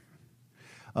younger,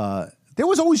 there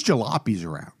was always jalopies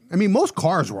around. I mean, most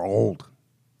cars were old.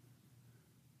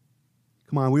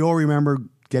 Come on, we all remember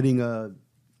getting a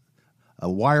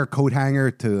wire coat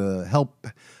hanger to help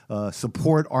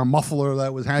support our muffler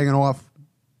that was hanging off.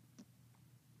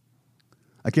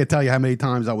 I can't tell you how many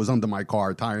times I was under my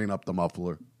car tying up the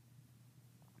muffler.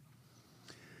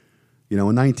 You know,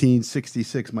 in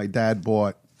 1966, my dad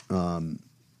bought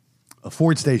a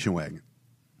Ford station wagon.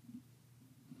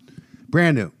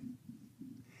 Brand new.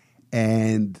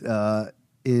 And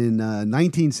in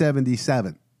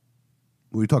 1977,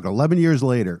 we talk 11 years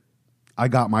later, I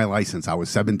got my license. I was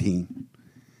 17.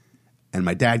 And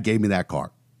my dad gave me that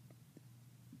car.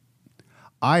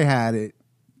 I had it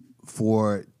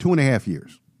for 2.5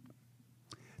 years.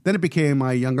 Then it became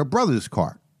my younger brother's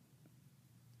car.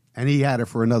 And he had it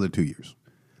for another 2 years.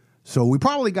 So we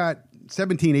probably got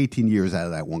 17, 18 years out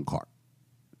of that one car.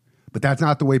 But that's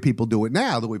not the way people do it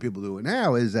now. The way people do it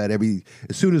now is that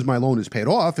as soon as my loan is paid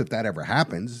off, if that ever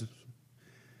happens,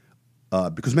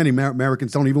 because many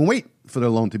Americans don't even wait for their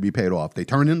loan to be paid off. They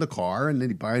turn in the car and then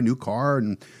they buy a new car,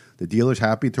 and the dealer's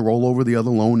happy to roll over the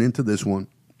other loan into this one.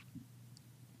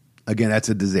 Again, that's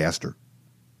a disaster.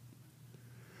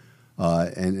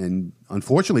 And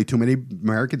unfortunately, too many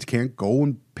Americans can't go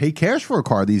and pay cash for a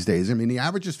car these days. I mean, the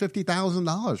average is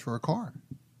 $50,000 for a car.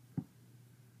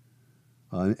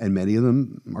 And many of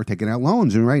them are taking out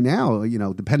loans. And right now, you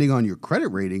know, depending on your credit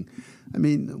rating, I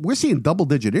mean, we're seeing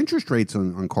double-digit interest rates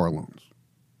on car loans,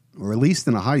 or at least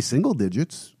in the high single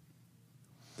digits.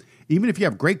 Even if you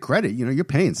have great credit, you know, you're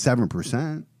paying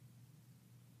 7%.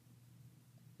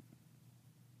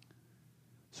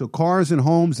 So cars and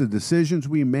homes, the decisions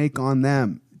we make on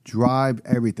them drive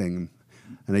everything.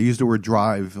 And I use the word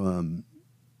drive, no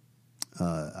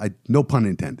pun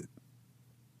intended.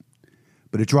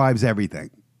 But it drives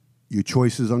everything, your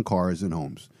choices on cars and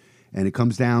homes. And it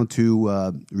comes down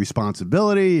to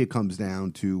responsibility. It comes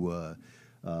down to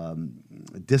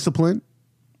discipline,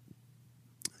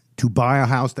 to buy a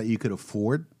house that you could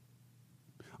afford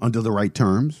under the right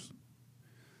terms,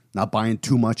 not buying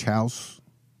too much house.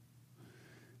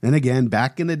 And again,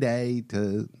 back in the day,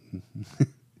 to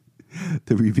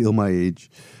reveal my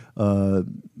age,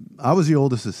 I was the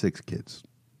oldest of 6 kids.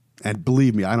 And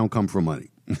believe me, I don't come from money.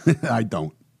 I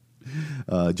don't.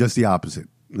 Just the opposite.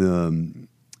 I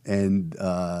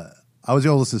was the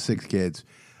oldest of 6 kids.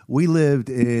 We lived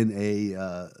in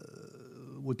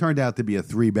what turned out to be a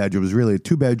 3-bedroom. It was really a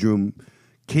 2-bedroom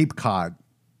Cape Cod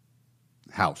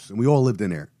house. And we all lived in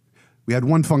there. We had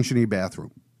one functioning bathroom.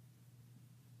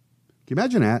 Can you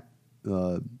imagine that?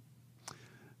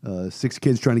 6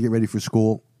 kids trying to get ready for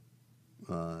school.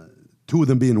 2 of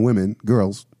them being women,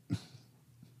 girls.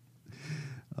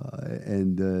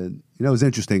 You know, it was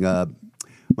interesting.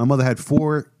 My mother had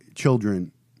 4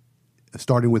 children,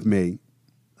 starting with me,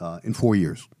 in 4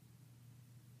 years.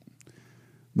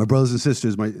 My brothers and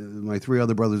sisters, my 3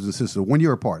 other brothers and sisters, 1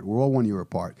 year apart. We're all 1 year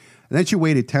apart. And then she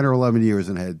waited 10 or 11 years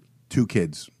and had 2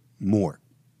 kids more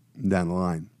down the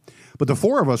line. But the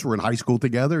 4 of us were in high school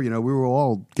together. You know, we were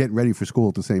all getting ready for school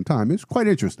at the same time. It's quite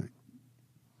interesting.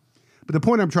 But the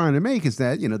point I'm trying to make is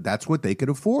that, you know, that's what they could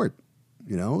afford.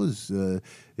 You know,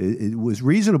 it was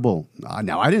reasonable.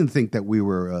 Now, I didn't think that we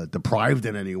were deprived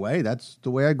in any way. That's the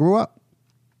way I grew up.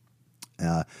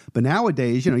 But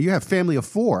nowadays, you know, you have family of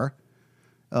 4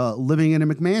 living in a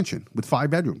McMansion with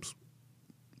 5 bedrooms,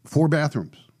 4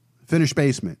 bathrooms, finished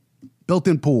basement,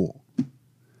 built-in pool.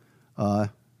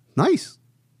 Nice.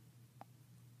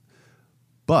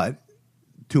 But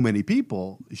too many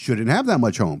people shouldn't have that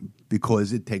much home,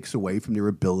 because it takes away from their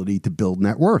ability to build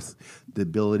net worth, the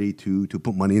ability to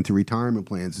put money into retirement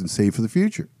plans and save for the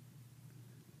future.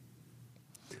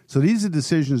 So these are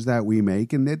decisions that we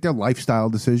make, and they're lifestyle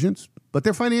decisions, but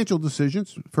they're financial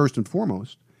decisions, first and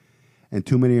foremost. And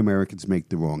too many Americans make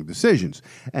the wrong decisions.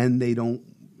 And they don't,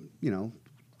 you know,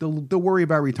 they'll worry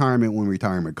about retirement when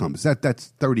retirement comes. That's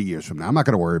 30 years from now. I'm not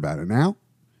going to worry about it now.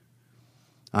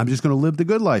 I'm just going to live the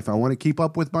good life. I want to keep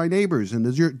up with my neighbors and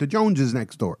the Joneses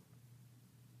next door.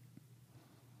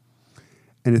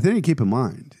 And the thing to keep in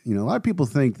mind, you know, a lot of people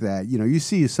think that, you know, you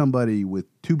see somebody with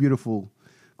 2 beautiful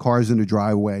cars in the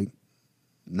driveway,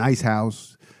 nice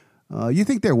house, you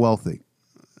think they're wealthy.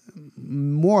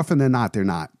 More often than not, they're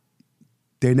not.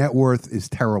 Their net worth is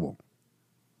terrible.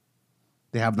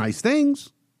 They have nice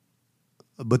things,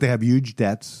 but they have huge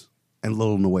debts and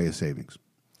little in the way of savings.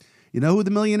 You know who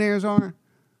the millionaires are?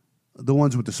 The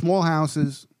ones with the small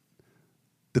houses,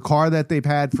 the car that they've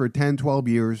had for 10, 12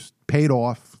 years, paid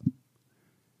off.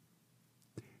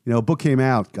 A book came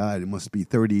out, God, it must be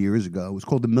 30 years ago. It was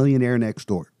called The Millionaire Next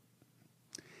Door.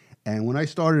 And when I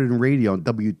started in radio on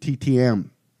WTTM,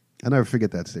 I'll never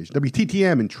forget that station,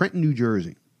 WTTM in Trenton, New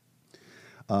Jersey,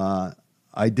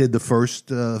 I did the first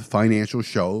financial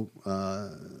show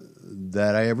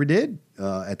that I ever did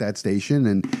at that station.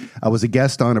 And I was a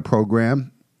guest on a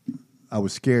program. I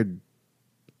was scared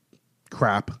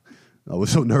crap. I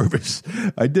was so nervous.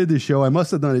 I did the show. I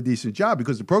must have done a decent job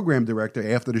because the program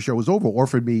director, after the show was over,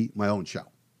 offered me my own show.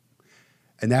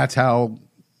 And that's how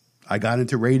I got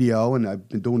into radio, and I've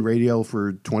been doing radio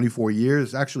for 24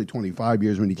 years, actually 25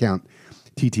 years when you count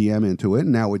TTM into it,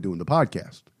 and now we're doing the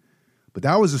podcast. But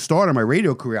that was the start of my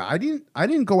radio career. I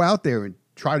didn't go out there and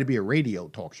try to be a radio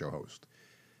talk show host.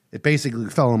 It basically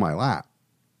fell in my lap.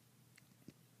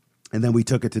 And then we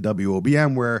took it to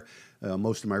WOBM, where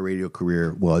most of my radio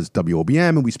career was WOBM,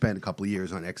 and we spent a couple of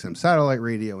years on XM satellite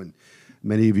radio. And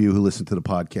many of you who listen to the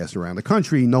podcast around the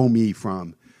country know me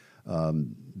from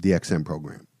the XM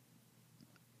program.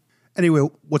 Anyway,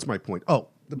 what's my point? Oh,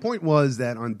 the point was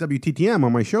that on WTTM,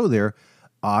 on my show there,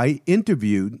 I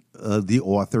interviewed the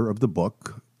author of the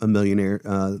book, The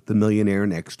Millionaire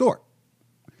Next Door.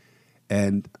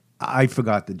 And I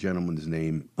forgot the gentleman's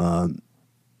name.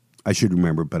 I should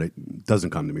remember, but it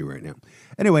doesn't come to me right now.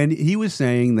 Anyway, and he was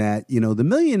saying that, the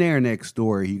millionaire next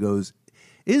door, he goes,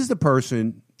 is the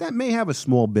person that may have a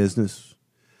small business,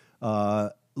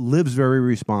 lives very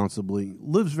responsibly,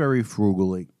 lives very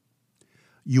frugally.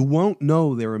 You won't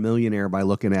know they're a millionaire by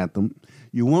looking at them.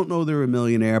 You won't know they're a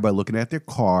millionaire by looking at their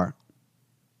car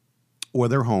or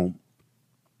their home.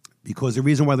 Because the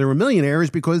reason why they're a millionaire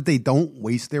is because they don't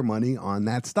waste their money on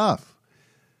that stuff.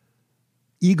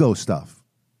 Ego stuff.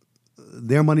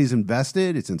 Their money's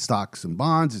invested. It's in stocks and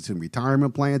bonds. It's in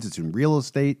retirement plans. It's in real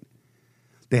estate.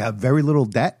 They have very little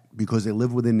debt because they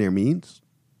live within their means.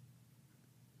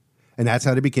 And that's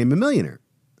how they became a millionaire.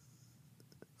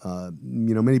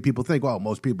 Many people think, well,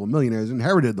 most people, millionaires,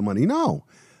 inherited the money. No,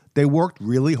 they worked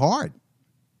really hard.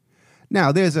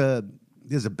 Now, there's a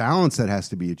balance that has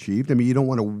to be achieved. I mean, you don't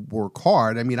want to work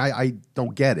hard. I mean, I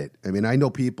don't get it. I mean, I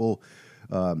know people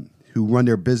who run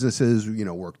their businesses,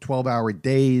 work 12-hour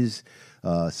days,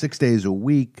 6 days a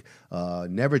week,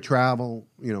 never travel,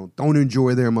 don't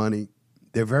enjoy their money.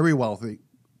 They're very wealthy.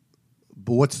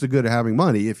 But what's the good of having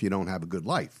money if you don't have a good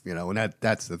life? And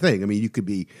that's the thing. I mean, you could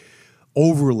be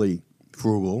overly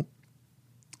frugal,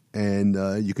 and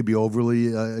you could be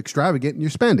overly extravagant in your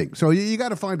spending. So you got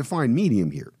to find a fine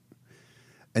medium here.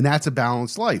 And that's a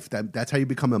balanced life. That's how you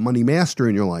become a money master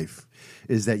in your life,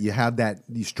 is that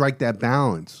you strike that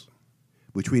balance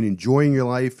between enjoying your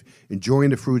life, enjoying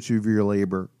the fruits of your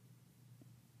labor,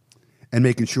 and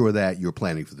making sure that you're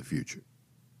planning for the future.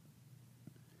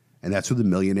 And that's who the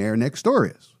millionaire next door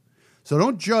is. So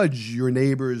don't judge your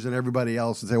neighbors and everybody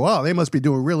else and say, well, they must be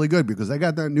doing really good because they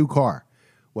got that new car.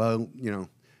 Well,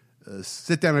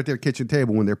 sit down at their kitchen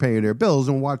table when they're paying their bills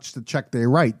and watch the check they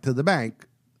write to the bank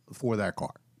for that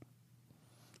car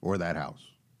or that house.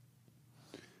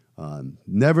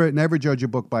 Never judge a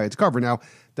book by its cover. Now,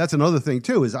 that's another thing,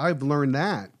 too, is I've learned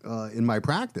that in my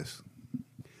practice.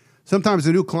 Sometimes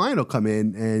a new client will come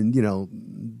in and,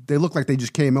 they look like they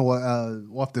just came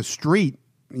off the street,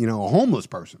 a homeless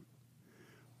person.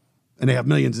 And they have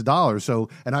millions of dollars.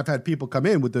 And I've had people come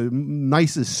in with the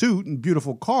nicest suit and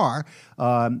beautiful car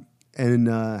and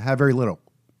have very little.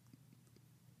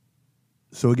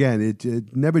 So again,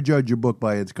 never judge your book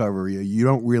by its cover. You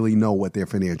don't really know what their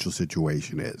financial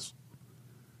situation is.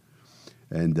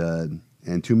 And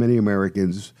too many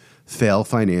Americans fail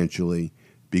financially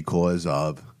because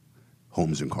of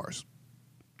homes and cars.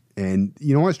 And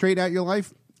you don't want to straighten out your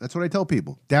life? That's what I tell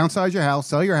people. Downsize your house,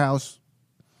 sell your house,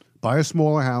 buy a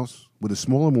smaller house with a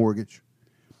smaller mortgage,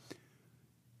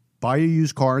 buy a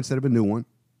used car instead of a new one.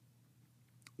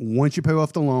 Once you pay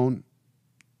off the loan,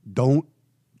 don't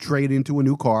trade into a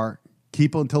new car.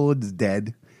 Keep it until it's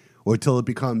dead or until it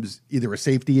becomes either a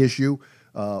safety issue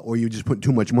or you just put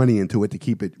too much money into it to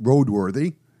keep it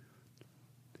roadworthy.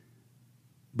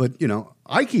 But,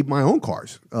 I keep my own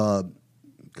cars.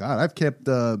 I kept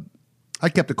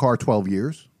a car 12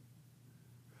 years.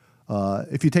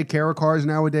 If you take care of cars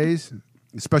nowadays,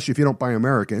 especially if you don't buy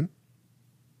American,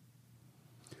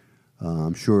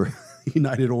 I'm sure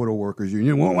United Auto Workers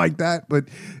Union won't like that. But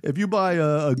if you buy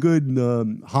a good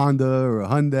Honda or a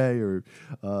Hyundai or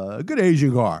a good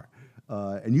Asian car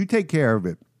and you take care of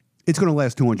it, it's going to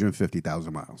last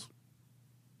 250,000 miles.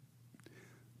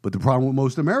 But the problem with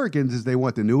most Americans is they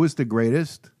want the newest, the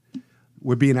greatest.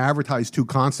 We're being advertised to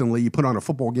constantly. You put on a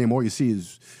football game, all you see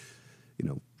is,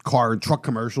 car and truck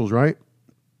commercials, right?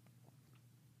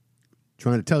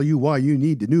 Trying to tell you why you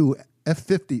need the new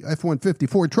F-150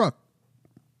 Ford truck.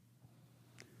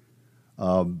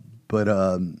 But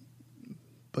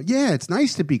yeah, it's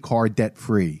nice to be car debt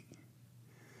free.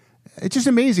 It's just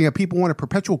amazing how people want a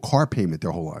perpetual car payment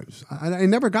their whole lives. I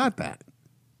never got that.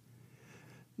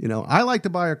 You know, I like to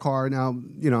buy a car now.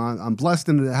 You know, I'm blessed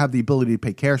to have the ability to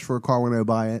pay cash for a car when I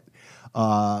buy it.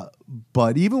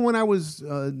 But even when I was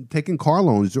taking car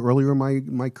loans earlier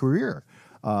in my career,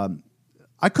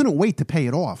 I couldn't wait to pay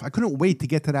it off. I couldn't wait to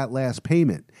get to that last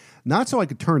payment. Not so I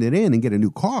could turn it in and get a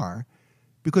new car,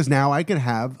 because now I can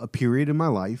have a period in my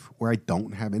life where I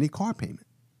don't have any car payment.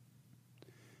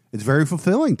 It's very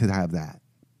fulfilling to have that.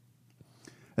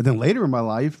 And then later in my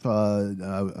life,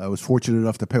 I was fortunate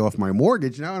enough to pay off my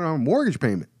mortgage. Now I don't have a mortgage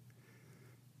payment.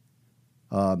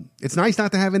 It's nice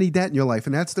not to have any debt in your life,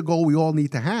 and that's the goal we all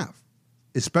need to have,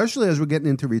 especially as we're getting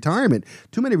into retirement.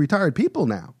 Too many retired people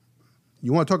now.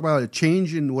 You want to talk about a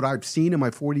change in what I've seen in my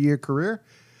 40-year career?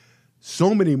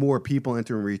 So many more people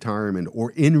entering retirement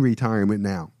or in retirement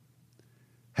now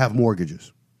have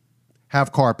mortgages,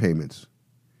 have car payments.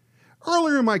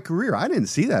 Earlier in my career, I didn't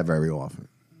see that very often.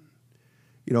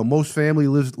 You know, most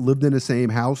families lived in the same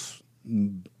house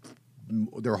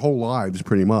their whole lives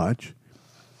pretty much.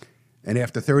 And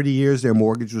after 30 years, their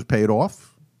mortgage was paid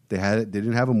off. They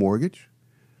didn't have a mortgage.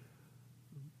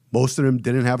 Most of them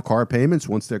didn't have car payments.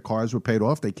 Once their cars were paid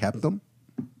off, they kept them.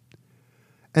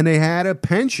 And they had a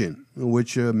pension,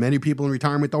 which many people in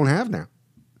retirement don't have now,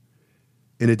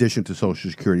 in addition to Social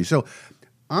Security. So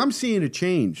I'm seeing a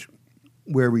change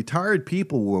where retired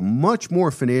people were much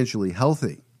more financially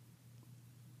healthy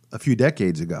a few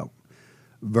decades ago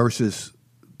versus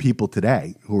people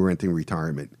today who are entering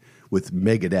retirement with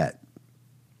mega debt.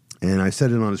 And I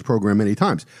said it on this program many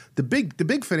times. The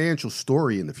big financial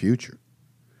story in the future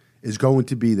is going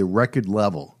to be the record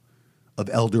level of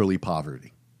elderly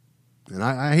poverty. And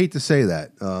I hate to say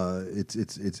that.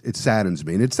 It saddens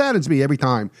me. And it saddens me every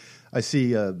time I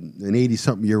see an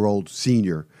 80-something-year-old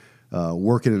senior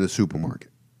working in a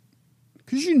supermarket.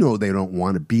 Because you know they don't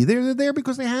want to be there. They're there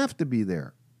because they have to be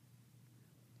there.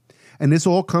 And this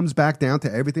all comes back down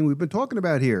to everything we've been talking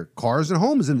about here. Cars and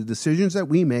homes and the decisions that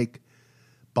we make,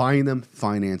 buying them,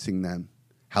 financing them,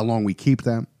 how long we keep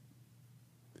them.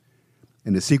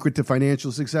 And the secret to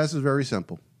financial success is very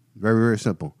simple. Very, very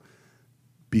simple.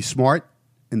 Be smart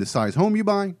in the size home you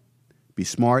buy. Be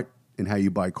smart in how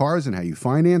you buy cars and how you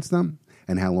finance them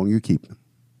and how long you keep them.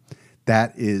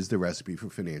 That is the recipe for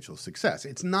financial success.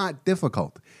 It's not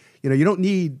difficult. You know, you don't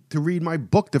need to read my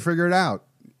book to figure it out.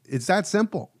 It's that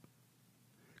simple.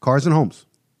 Cars and homes.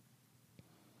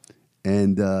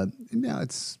 And now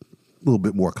it's a little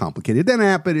bit more complicated than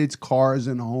that, but it's cars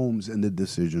and homes and the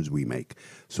decisions we make.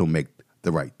 So make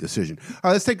the right decision. All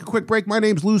right, let's take a quick break. My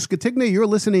name's Lou Scatigna. You're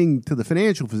listening to The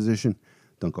Financial Physician.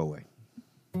 Don't go away.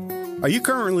 Are you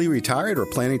currently retired or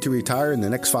planning to retire in the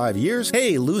next 5 years?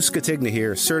 Hey, Lou Scatigna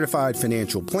here, certified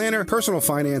financial planner, personal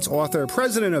finance author,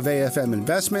 president of AFM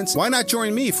Investments. Why not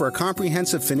join me for a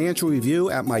comprehensive financial review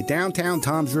at my downtown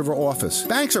Toms River office?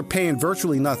 Banks are paying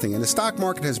virtually nothing, and the stock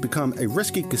market has become a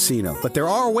risky casino. But there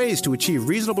are ways to achieve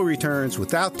reasonable returns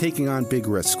without taking on big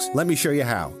risks. Let me show you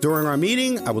how. During our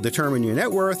meeting, I will determine your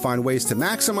net worth, find ways to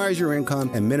maximize your income,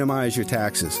 and minimize your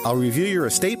taxes. I'll review your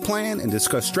estate plan and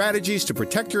discuss strategies to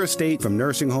protect your estate from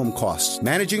nursing home costs.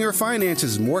 Managing your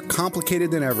finances is more complicated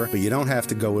than ever, but you don't have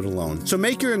to go it alone. So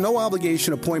make your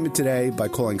no-obligation appointment today by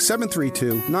calling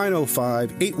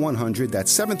 732-905-8100.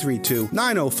 That's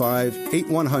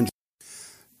 732-905-8100.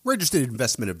 Registered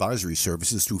investment advisory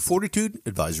services through Fortitude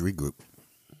Advisory Group.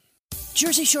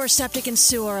 Jersey Shore Septic and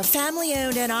Sewer, a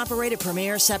family-owned and operated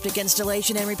premier septic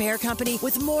installation and repair company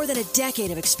with more than a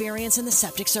decade of experience in the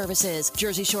septic services.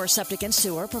 Jersey Shore Septic and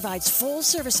Sewer provides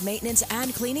full-service maintenance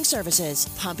and cleaning services,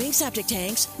 pumping septic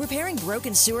tanks, repairing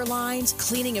broken sewer lines,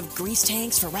 cleaning of grease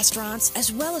tanks for restaurants,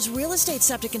 as well as real estate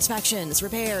septic inspections,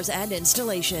 repairs, and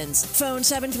installations. Phone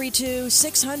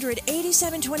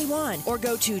 732-600-8721 or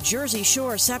go to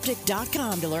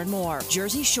jerseyshoreseptic.com to learn more.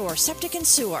 Jersey Shore Septic and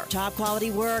Sewer, top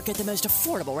quality work at the most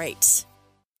affordable rates.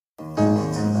 All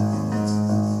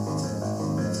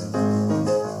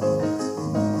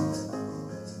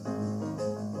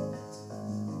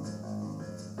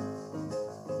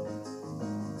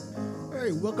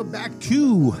right, welcome back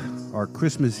to our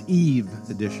Christmas Eve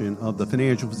edition of The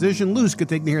Financial Physician. Lou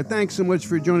Scatigna here. Thanks so much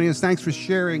for joining us. Thanks for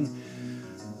sharing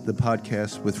the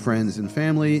podcast with friends and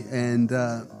family. And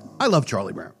I love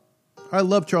Charlie Brown. I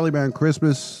love Charlie Brown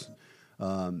Christmas.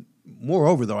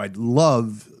 Moreover, though, I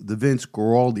love the Vince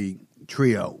Guaraldi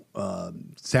Trio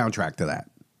soundtrack to that.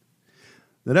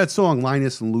 Now, that song,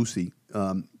 Linus and Lucy,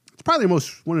 it's probably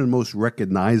one of the most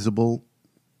recognizable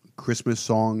Christmas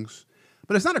songs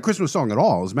But it's not a Christmas song at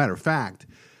all. As a matter of fact,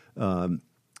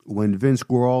 when Vince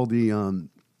Guaraldi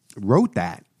wrote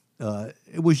that,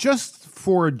 it was just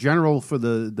for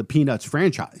the Peanuts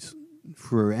franchise.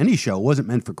 For any show, it wasn't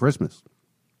meant for Christmas.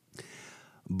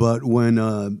 But when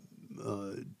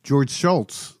Charles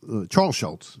Schultz,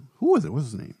 who was it?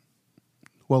 What's his name?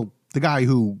 Well, the guy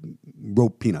who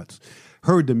wrote Peanuts,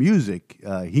 heard the music,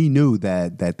 he knew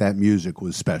that music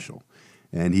was special.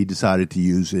 And he decided to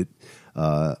use it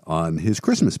on his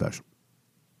Christmas special.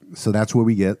 So that's where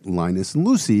we get Linus and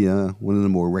Lucy, one of the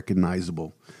more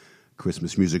recognizable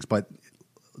Christmas musics. But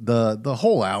the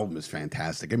whole album is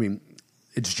fantastic. I mean,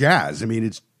 it's jazz. I mean,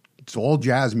 it's all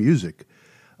jazz music.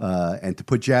 And to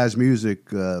put jazz music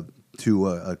to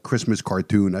a Christmas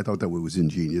cartoon, I thought that was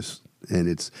ingenious. And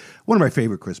it's one of my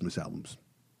favorite Christmas albums.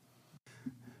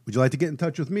 Would you like to get in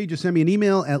touch with me? Just send me an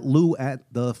email at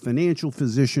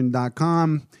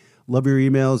lou@thefinancialphysician.com. Love your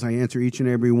emails. I answer each and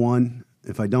every one.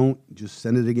 If I don't, just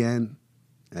send it again.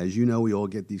 As you know, we all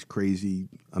get these crazy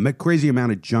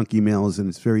amount of junk emails, and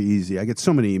it's very easy. I get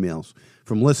so many emails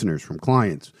from listeners, from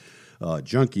clients,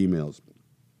 junk emails.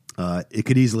 It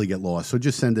could easily get lost. So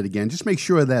just send it again. Just make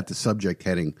sure that the subject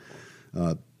heading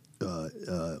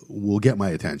will get my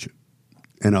attention,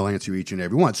 and I'll answer each and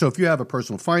every one. So if you have a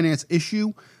personal finance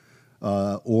issue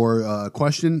or a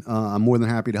question, I'm more than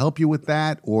happy to help you with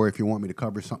that. Or if you want me to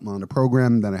cover something on the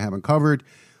program that I haven't covered,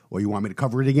 or you want me to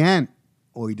cover it again,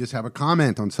 or you just have a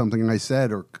comment on something I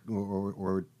said or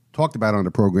talked about on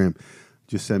the program,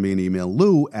 just send me an email,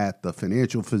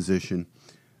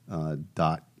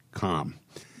 lou@thefinancialphysician.com.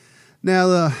 Now,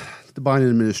 the Biden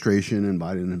administration and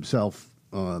Biden himself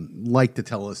like to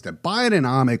tell us that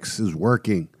Bidenomics is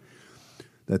working,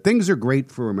 that things are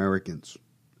great for Americans.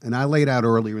 And I laid out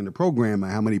earlier in the program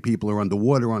how many people are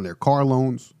underwater on their car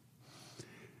loans,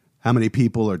 how many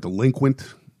people are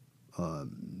delinquent,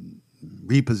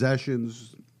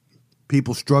 repossessions,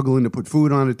 people struggling to put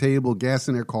food on the table, gas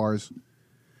in their cars.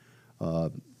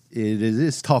 It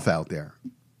is tough out there.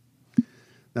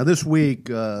 Now, this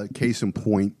week, case in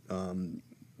point,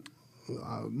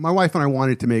 my wife and I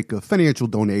wanted to make a financial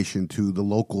donation to the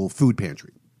local food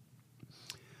pantry.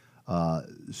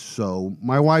 So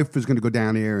my wife is going to go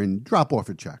down there and drop off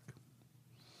a check.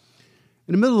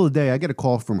 In the middle of the day, I get a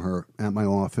call from her at my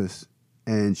office,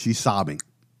 and she's sobbing.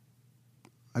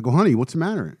 I go, honey, what's the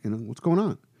matter? What's going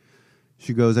on?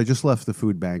 She goes, I just left the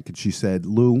food bank, and she said,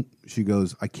 Lou, she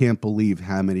goes, I can't believe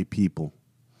how many people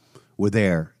were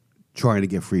there trying to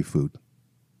get free food.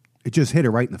 It just hit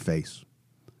her right in the face.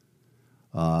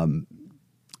 And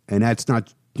that's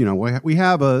not, we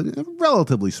have a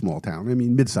relatively small town. I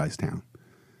mean, mid-sized town.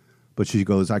 But she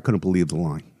goes, I couldn't believe the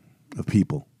line of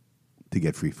people to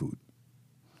get free food.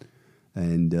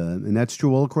 And that's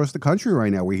true all across the country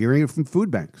right now. We're hearing it from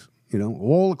food banks,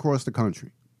 all across the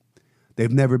country. They've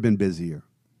never been busier.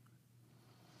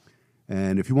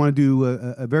 And if you want to do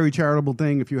a very charitable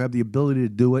thing, if you have the ability to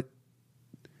do it,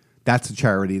 that's a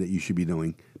charity that you should be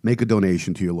doing. Make a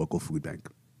donation to your local food bank.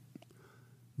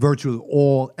 Virtually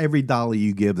every dollar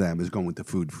you give them is going to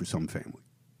food for some family.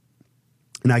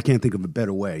 And I can't think of a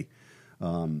better way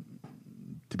to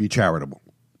be charitable,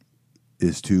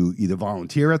 is to either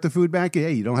volunteer at the food bank.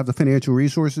 Hey, you don't have the financial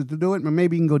resources to do it, but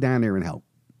maybe you can go down there and help.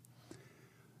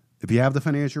 If you have the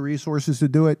financial resources to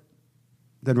do it,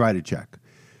 then write a check.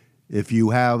 If you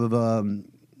have the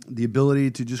ability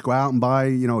to just go out and buy,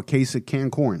 a case of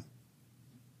canned corn,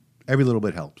 every little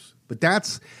bit helps. But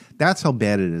that's how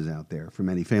bad it is out there for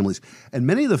many families. And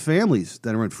many of the families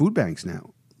that are in food banks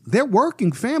now, they're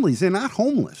working families. They're not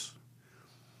homeless.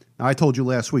 Now, I told you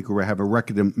last week we have a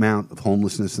record amount of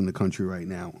homelessness in the country right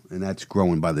now, and that's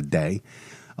growing by the day.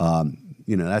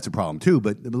 That's a problem too.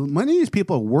 But many of these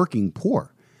people are working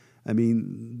poor. I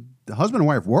mean, the husband and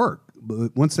wife work,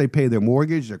 but once they pay their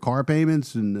mortgage, their car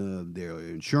payments, and their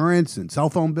insurance and cell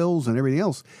phone bills and everything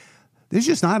else, there's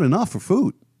just not enough for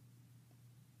food.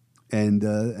 And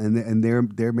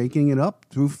they're making it up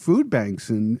through food banks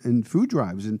and food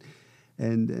drives. And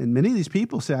many of these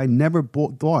people say, I never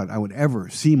thought I would ever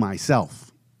see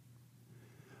myself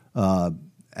at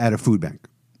a food bank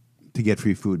to get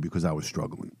free food because I was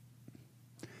struggling.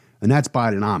 And that's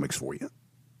Bidenomics for you.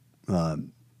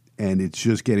 And it's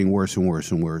just getting worse and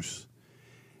worse and worse.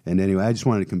 And anyway, I just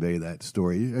wanted to convey that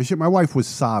story. My wife was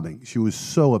sobbing. She was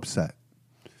so upset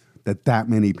that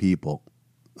many people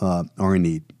are in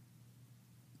need.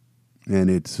 And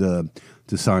it's a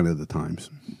sign of the times.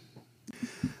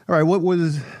 All right,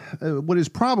 what is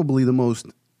probably the most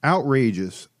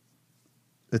outrageous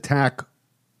attack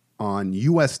on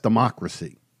U.S.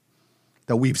 democracy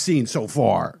that we've seen so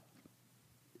far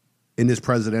in this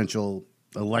presidential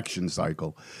election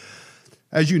cycle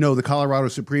As you know, the Colorado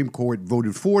Supreme Court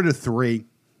voted 4-3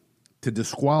 to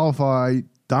disqualify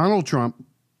Donald Trump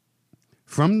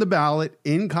from the ballot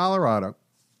in Colorado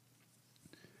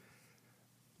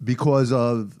because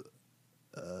of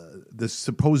the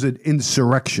supposed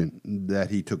insurrection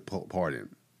that he took part in.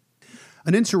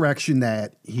 An insurrection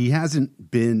that he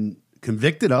hasn't been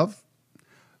convicted of,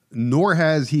 nor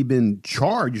has he been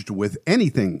charged with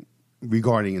anything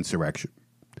regarding insurrection.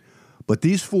 But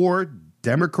these 4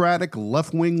 Democratic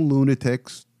left-wing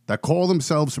lunatics that call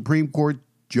themselves Supreme Court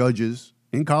judges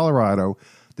in Colorado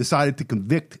decided to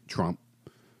convict Trump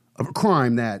of a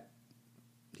crime that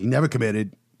he never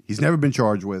committed, he's never been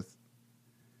charged with,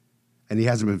 and he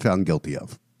hasn't been found guilty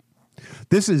of.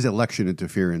 This is election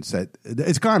interference that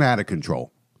it's gone out of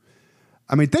control.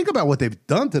 I mean, think about what they've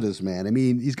done to this man. I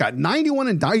mean, he's got 91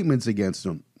 indictments against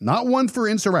him, not one for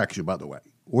insurrection, by the way,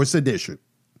 or sedition.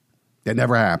 That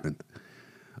never happened.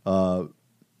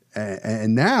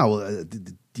 And now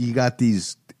you got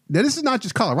these. Now, this is not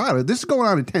just Colorado. This is going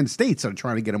on in 10 states that are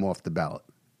trying to get him off the ballot.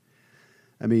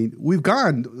 I mean, we've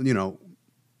gone,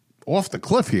 off the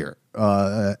cliff here.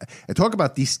 And talk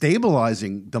about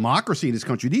destabilizing democracy in this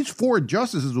country. These 4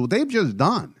 justices, what they've just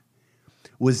done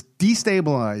was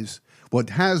destabilize what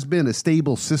has been a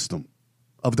stable system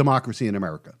of democracy in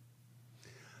America.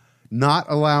 Not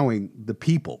allowing the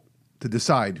people to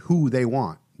decide who they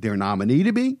want their nominee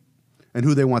to be and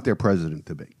who they want their president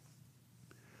to be.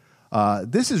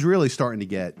 This is really starting to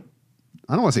get,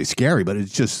 I don't want to say scary, but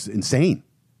it's just insane.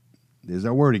 There's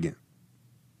that word again.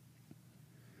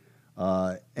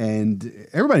 And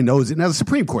everybody knows it. Now, the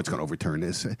Supreme Court's going to overturn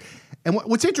this. And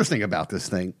what's interesting about this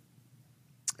thing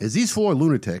is these 4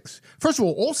 lunatics, first of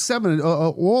all,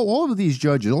 all of these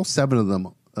judges, all 7 of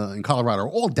them in Colorado are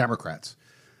all Democrats.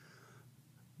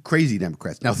 Crazy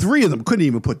Democrats. Now, 3 of them couldn't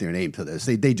even put their name to this.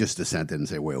 They just dissented and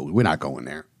say, well, we're not going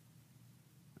there.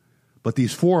 But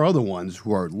these 4 other ones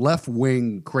who are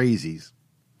left-wing crazies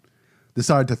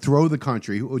decided to throw the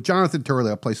country. Jonathan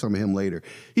Turley, I'll play some of him later.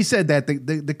 He said that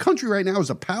the country right now is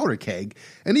a powder keg,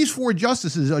 and these 4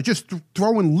 justices are just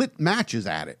throwing lit matches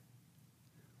at it.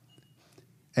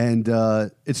 And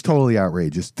it's totally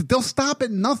outrageous. They'll stop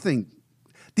at nothing.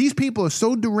 These people are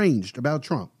so deranged about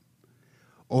Trump.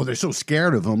 Oh, they're so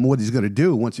scared of him, what he's going to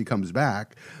do once he comes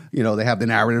back. They have the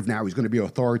narrative now. He's going to be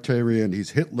authoritarian. He's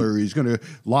Hitler. He's going to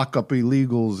lock up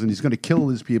illegals, and he's going to kill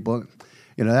his people.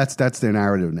 That's their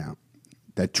narrative now.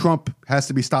 That Trump has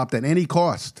to be stopped at any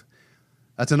cost.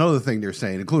 That's another thing they're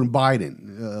saying, including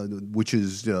Biden, which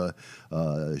is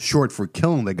short for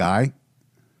killing the guy.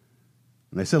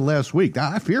 And I said last week,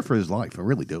 I fear for his life. I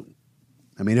really do.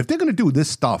 I mean, if they're going to do this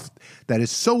stuff that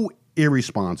is so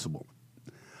irresponsible,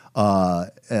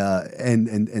 and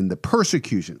the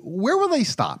persecution, where will they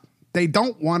stop? They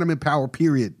don't want him in power,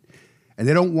 period. And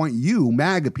they don't want you,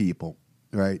 MAGA people,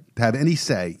 right, to have any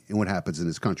say in what happens in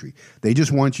this country. They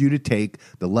just want you to take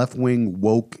the left-wing,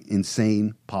 woke,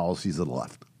 insane policies of the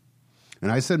left.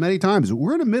 And I said many times,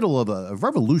 we're in the middle of a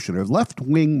revolution, a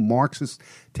left-wing Marxist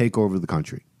takeover of the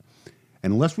country.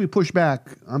 And unless we push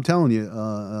back, I'm telling you,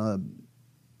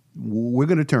 we're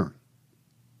going to turn.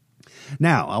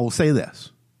 Now, I will say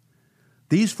this.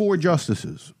 These 4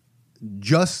 justices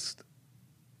just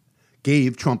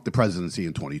gave Trump the presidency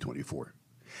in 2024.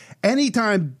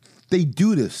 Anytime they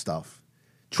do this stuff,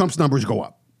 Trump's numbers go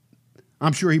up.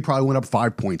 I'm sure he probably went up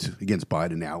 5 points against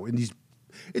Biden now, and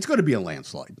it's going to be a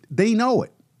landslide. They know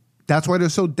it. That's why they're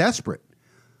so desperate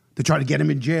to try to get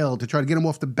him in jail, to try to get him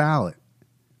off the ballot.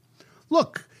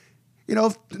 Look,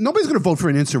 if nobody's going to vote for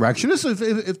an insurrectionist.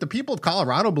 If the people of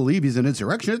Colorado believe he's an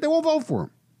insurrectionist, they won't vote for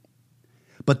him.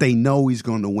 But they know he's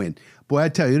going to win. Boy, I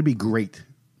tell you, it'd be great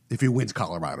if he wins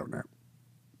Colorado now.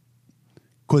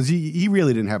 Because he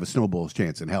really didn't have a snowball's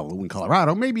chance in hell to win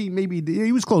Colorado. Maybe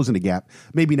he was closing the gap.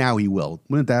 Maybe now he will.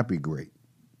 Wouldn't that be great?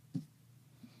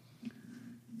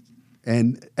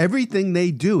 And everything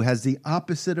they do has the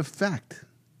opposite effect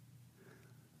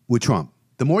with Trump.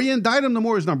 The more you indict him, the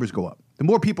more his numbers go up. The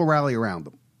more people rally around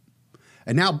him.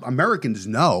 And now Americans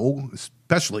know,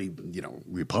 especially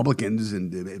Republicans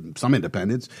and some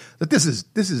independents, that this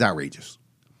is outrageous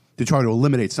to try to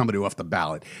eliminate somebody off the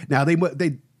ballot. Now they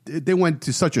went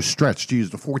to such a stretch to use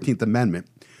the 14th Amendment,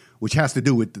 which has to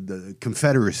do with the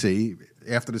Confederacy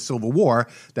after the Civil War,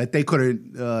 that they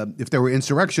couldn't, if they were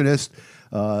insurrectionists,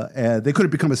 they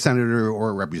couldn't become a senator or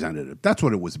a representative. That's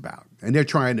what it was about. And they're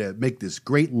trying to make this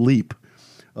great leap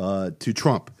to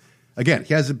Trump. Again,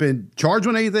 he hasn't been charged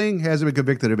with anything, hasn't been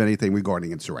convicted of anything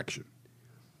regarding insurrection.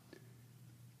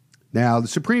 Now, the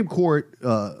Supreme Court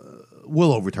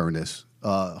will overturn this,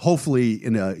 hopefully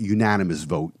in a unanimous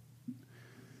vote.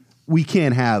 we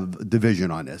can't have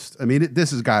division on this. I mean,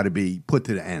 this has got to be put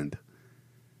to the end.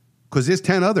 Because there's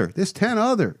 10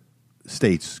 other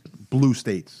states, blue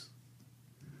states,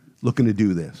 looking to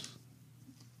do this,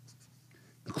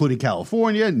 including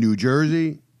California, New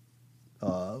Jersey,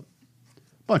 a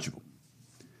bunch of them.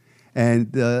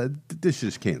 And this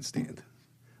just can't stand.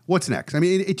 What's next? I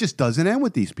mean, it just doesn't end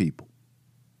with these people.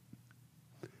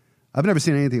 I've never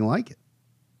seen anything like it.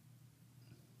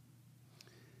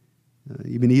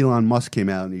 Even Elon Musk came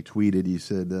out and he tweeted, he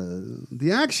said,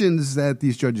 the actions that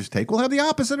these judges take will have the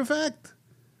opposite effect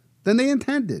than they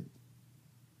intended.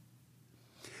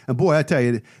 And boy, I tell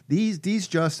you, these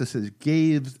justices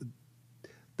gave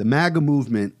the MAGA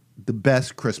movement the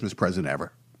best Christmas present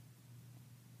ever.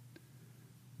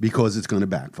 Because it's going to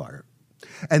backfire.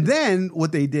 And then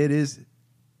what they did is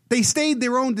they stayed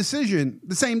their own decision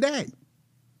the same day,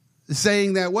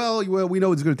 saying that, well, we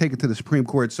know it's going to take it to the Supreme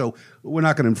Court, so we're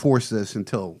not going to enforce this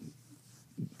until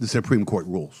the Supreme Court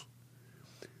rules.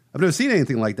 I've never seen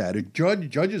anything like that.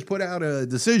 Judges put out a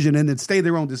decision and then stay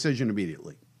their own decision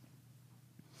immediately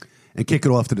and kick it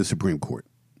off to the Supreme Court,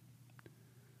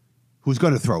 who's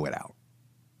going to throw it out.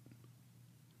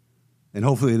 And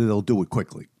hopefully they'll do it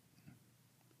quickly.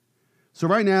 So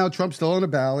right now, Trump's still on the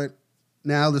ballot.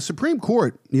 Now, the Supreme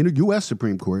Court, U.S.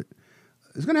 Supreme Court,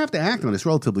 is going to have to act on this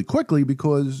relatively quickly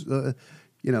because,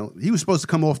 he was supposed to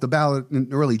come off the ballot in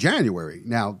early January.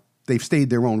 Now, they've stayed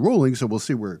their own ruling, so we'll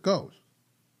see where it goes.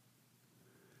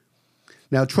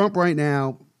 Now, Trump right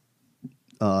now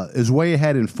is way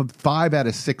ahead in 5 out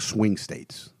of 6 swing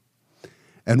states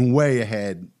and way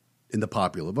ahead in the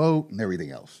popular vote and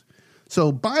everything else.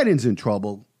 So Biden's in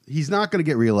trouble. He's not going to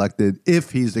get reelected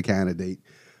if he's the candidate.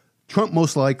 Trump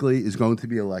most likely is going to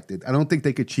be elected. I don't think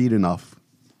they could cheat enough.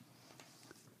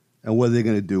 And what are they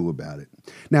going to do about it?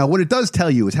 Now, what it does tell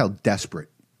you is how desperate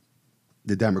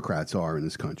the Democrats are in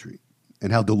this country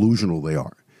and how delusional they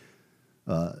are.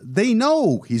 They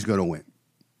know he's going to win.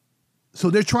 So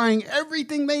they're trying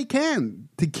everything they can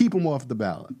to keep him off the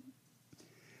ballot.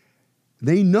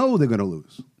 They know they're going to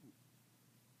lose.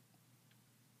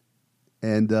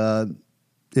 And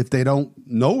if they don't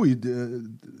know,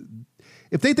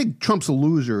 if they think Trump's a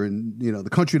loser and the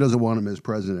country doesn't want him as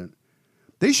president,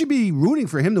 they should be rooting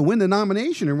for him to win the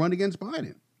nomination and run against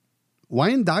Biden. Why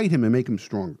indict him and make him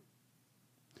stronger?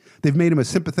 They've made him a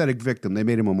sympathetic victim. They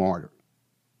made him a martyr.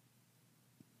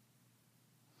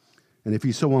 And if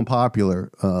he's so unpopular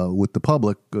with the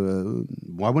public,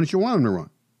 why wouldn't you want him to run?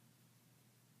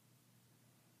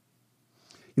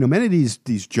 Many of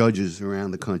these judges around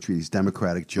the country, these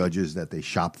Democratic judges that they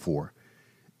shop for,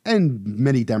 and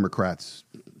many Democrats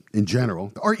in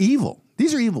general, are evil.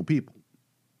 These are evil people.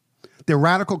 They're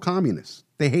radical communists.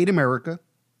 They hate America.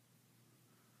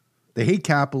 They hate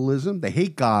capitalism. They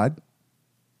hate God.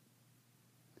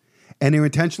 And they're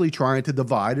intentionally trying to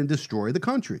divide and destroy the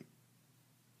country.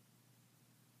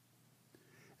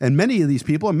 And many of these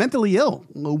people are mentally ill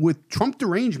with Trump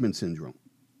derangement syndrome.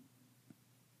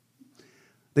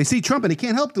 They see Trump and they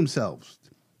can't help themselves.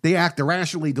 They act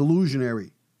irrationally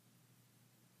delusionary.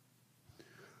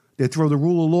 They throw the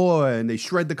rule of law and they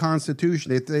shred the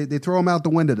Constitution. They throw him out the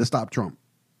window to stop Trump.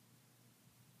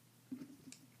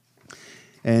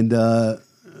 And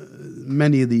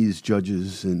many of these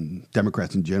judges and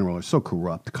Democrats in general are so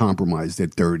corrupt, compromised, they're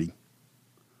dirty.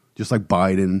 Just like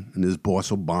Biden and his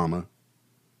boss Obama.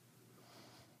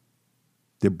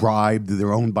 They're bribed,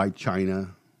 they're owned by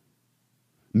China.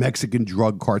 Mexican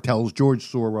drug cartels, George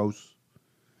Soros,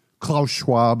 Klaus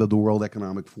Schwab of the World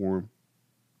Economic Forum,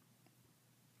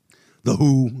 the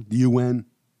WHO, the UN,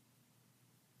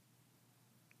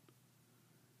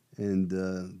 and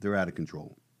they're out of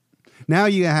control. Now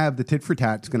you have the tit for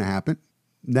tat that's going to happen.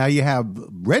 Now you have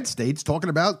red states talking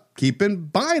about keeping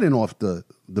Biden off the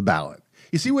ballot.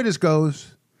 You see where this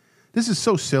goes? This is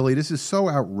so silly. This is so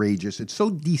outrageous. It's so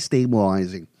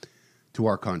destabilizing to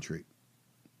our country.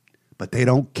 But they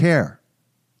don't care.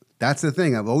 That's the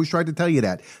thing. I've always tried to tell you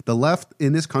that. The left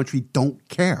in this country don't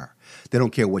care. They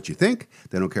don't care what you think.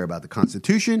 They don't care about the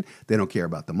Constitution. They don't care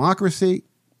about democracy.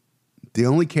 They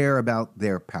only care about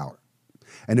their power.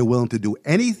 And they're willing to do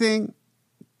anything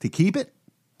to keep it,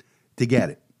 to get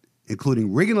it,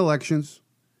 including rigging elections,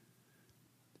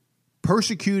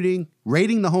 persecuting,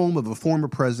 raiding the home of a former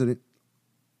president,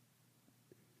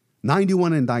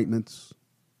 91 indictments.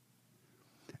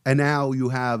 And now you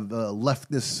have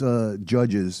leftist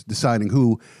judges deciding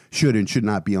who should and should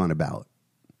not be on a ballot.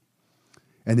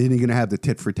 And then you're going to have the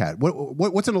tit for tat.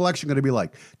 What's an election going to be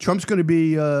like? Trump's going to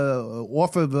be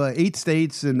off of 8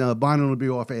 states and Biden will be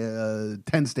off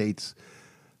 10 states.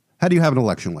 How do you have an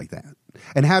election like that?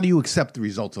 And how do you accept the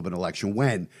results of an election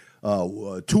when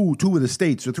two of the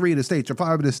states or three of the states or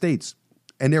five of the states,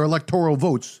 and their electoral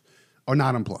votes are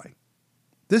not in play.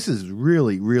 This is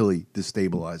really, really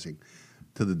destabilizing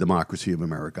to the democracy of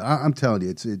America. I'm telling you,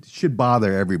 it should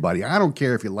bother everybody. I don't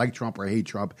care if you like Trump or hate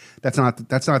Trump. That's not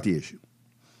the issue.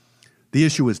 The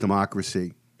issue is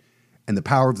democracy and the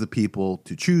power of the people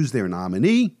to choose their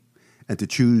nominee and to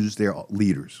choose their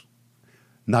leaders,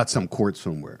 not some court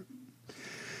somewhere.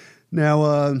 Now,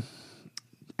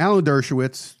 Alan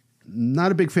Dershowitz,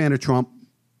 not a big fan of Trump,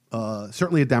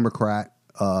 certainly a Democrat.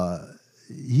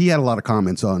 He had a lot of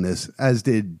comments on this, as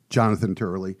did Jonathan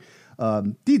Turley.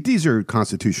 These are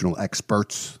constitutional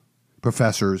experts,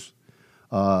 professors,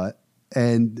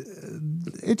 and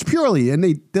it's purely, and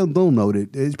they'll note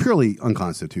it, it's purely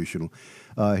unconstitutional.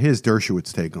 Here's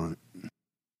Dershowitz's take on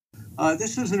it.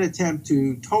 This is an attempt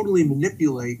to totally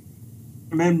manipulate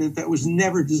an amendment that was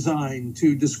never designed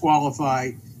to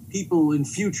disqualify people in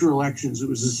future elections. It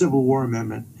was a Civil War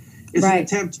amendment. It's an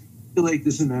attempt to manipulate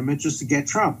this amendment just to get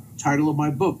Trump. Title of my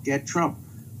book, Get Trump.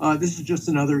 This is just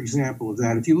another example of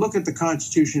that. If you look at the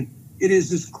Constitution, it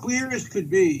is as clear as could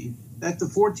be that the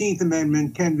 14th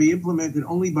Amendment can be implemented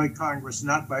only by Congress,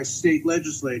 not by state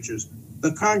legislatures.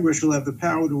 The Congress shall have the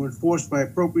power to enforce by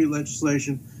appropriate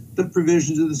legislation the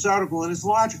provisions of this article, and it's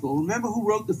logical. Remember who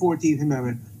wrote the 14th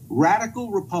Amendment? Radical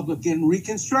Republican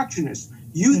Reconstructionists.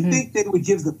 You think they would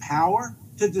give the power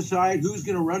to decide who's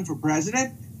going to run for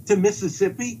president to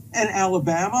Mississippi and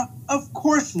Alabama? Of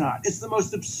course not. It's the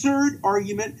most absurd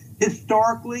argument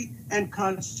historically and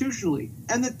constitutionally.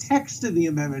 And the text of the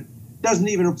amendment doesn't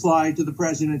even apply to the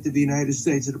president of the United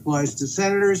States. It applies to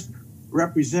senators,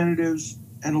 representatives,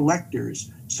 and electors.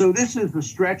 So this is a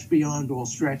stretch beyond all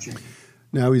stretching.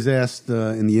 Now, he's asked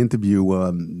in the interview,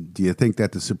 do you think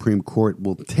that the Supreme Court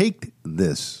will take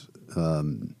this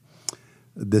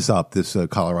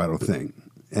Colorado thing?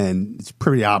 And it's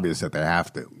pretty obvious that they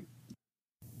have to.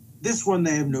 This one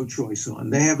they have no choice on.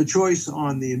 They have a choice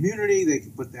on the immunity. They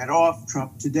can put that off.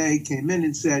 Trump today came in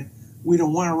and said, we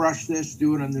don't want to rush this,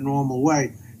 do it in the normal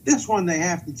way. This one they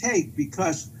have to take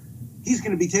because he's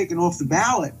going to be taken off the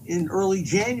ballot in early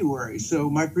January. So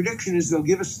my prediction is they'll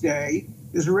give a stay.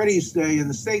 There's already a stay in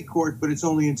the state court, but it's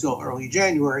only until early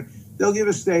January. They'll give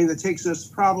a stay that takes us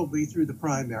probably through the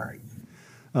primary.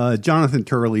 Jonathan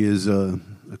Turley is a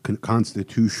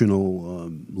constitutional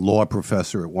law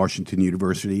professor at Washington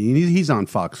University. And he's on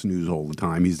Fox News all the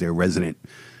time. He's their resident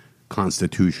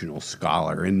constitutional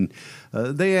scholar. And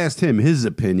they asked him his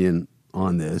opinion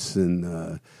on this,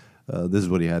 and this is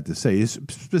what he had to say,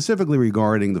 specifically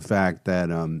regarding the fact that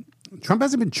Trump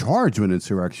hasn't been charged with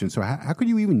insurrection. So how could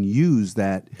you even use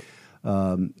that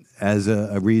as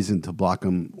a reason to block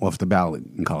him off the ballot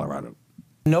in Colorado?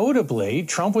 Notably,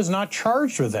 Trump was not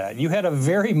charged with that. You had a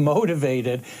very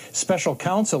motivated special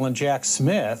counsel in Jack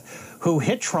Smith who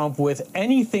hit Trump with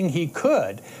anything he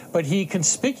could, but he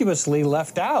conspicuously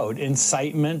left out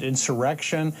incitement,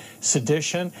 insurrection,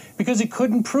 sedition, because he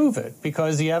couldn't prove it,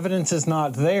 because the evidence is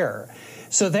not there.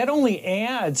 So that only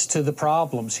adds to the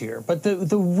problems here. But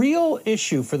the real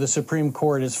issue for the Supreme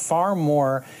Court is far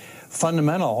more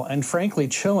fundamental and frankly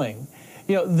chilling.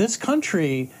 You know, this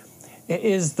country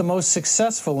is the most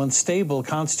successful and stable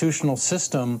constitutional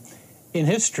system in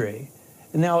history.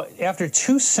 Now, after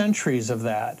 2 centuries of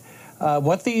that,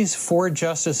 what these 4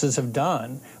 justices have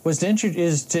done was to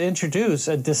introduce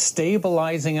a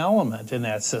destabilizing element in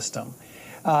that system.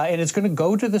 And it's going to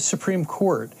go to the Supreme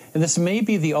Court. And this may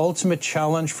be the ultimate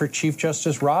challenge for Chief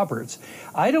Justice Roberts.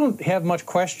 I don't have much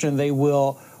question they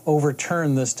will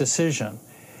overturn this decision.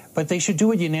 But they should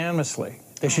do it unanimously.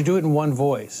 They should do it in one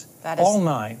voice. All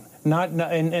 9.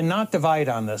 Not divide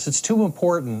on this. It's too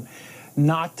important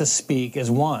not to speak as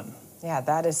one. Yeah,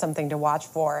 that is something to watch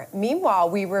for.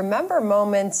 Meanwhile, we remember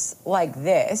moments like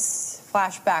this.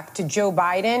 Flashback to Joe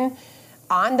Biden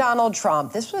on Donald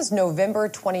Trump. This was November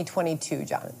 2022,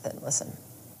 Jonathan. Listen.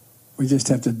 We just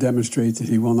have to demonstrate that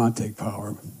he will not take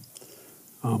power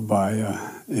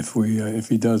if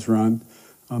he does run,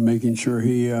 making sure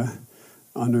he,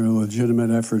 under legitimate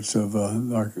efforts of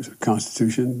our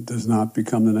Constitution, does not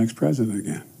become the next president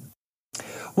again.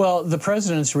 Well, the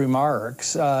president's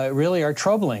remarks really are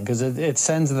troubling because it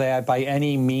sends that by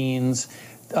any means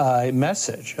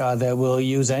message that will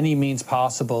use any means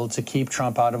possible to keep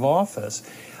Trump out of office.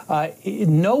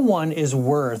 No one is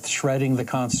worth shredding the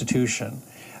Constitution.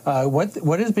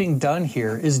 What is being done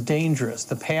here is dangerous.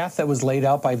 The path that was laid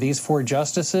out by these 4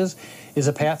 justices is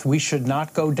a path we should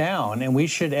not go down, and we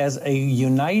should, as a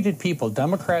united people,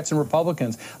 Democrats and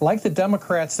Republicans, like the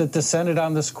Democrats that dissented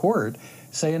on this court,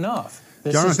 say enough.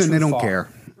 Jonathan, they don't care.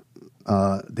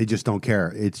 They just don't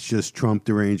care. It's just Trump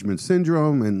derangement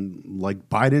syndrome. And like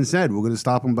Biden said, we're going to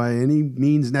stop him by any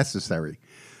means necessary,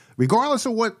 regardless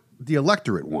of what the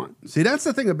electorate want. See, that's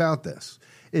the thing about this,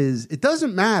 is it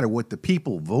doesn't matter what the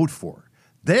people vote for.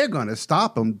 They're going to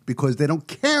stop him because they don't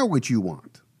care what you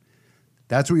want.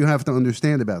 That's what you have to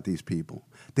understand about these people.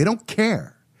 They don't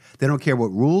care. They don't care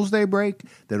what rules they break.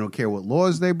 They don't care what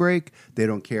laws they break. They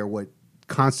don't care what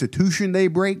constitution they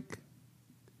break,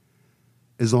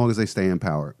 as long as they stay in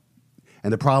power.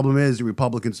 And the problem is the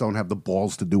Republicans don't have the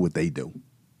balls to do what they do.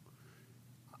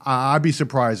 I'd be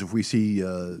surprised if we see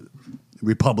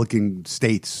Republican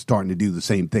states starting to do the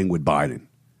same thing with Biden.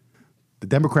 The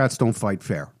Democrats don't fight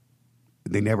fair.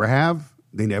 They never have.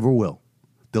 They never will.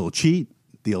 They'll cheat.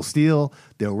 They'll steal.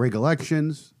 They'll rig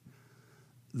elections.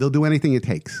 They'll do anything it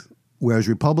takes. Whereas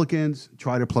Republicans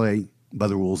try to play by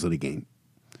the rules of the game.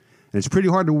 And it's pretty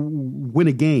hard to win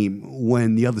a game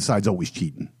when the other side's always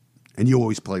cheating. And you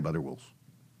always play by the rules.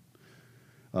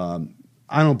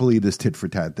 I don't believe this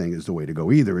tit-for-tat thing is the way to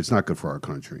go either. It's not good for our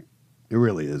country. It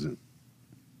really isn't.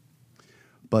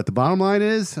 But the bottom line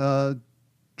is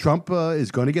Trump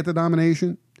is going to get the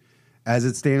nomination. As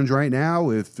it stands right now,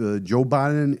 if Joe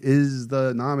Biden is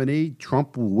the nominee,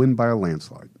 Trump will win by a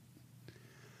landslide.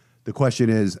 The question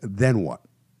is, then what?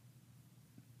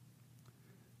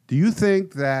 Do you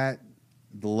think that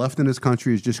the left in this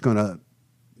country is just going to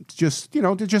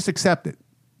just accept it?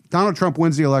 Donald Trump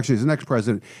wins the election. He's the next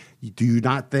president. Do you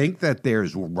not think that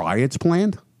there's riots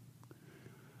planned?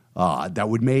 That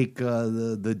would make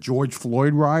the George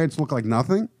Floyd riots look like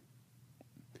nothing?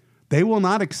 They will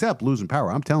not accept losing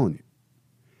power, I'm telling you.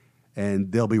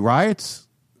 And there'll be riots.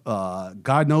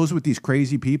 God knows what these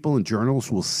crazy people and journalists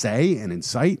will say and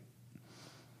incite.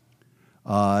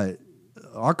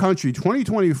 Our country,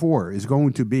 2024, is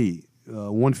going to be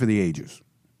one for the ages.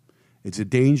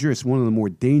 It's one of the more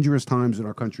dangerous times in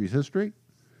our country's history.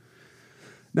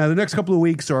 Now, the next couple of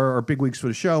weeks are big weeks for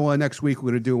the show. Next week,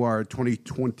 we're going to do our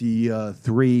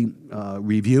 2023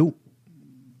 review,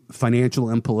 financial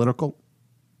and political.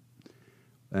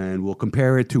 And we'll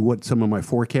compare it to what some of my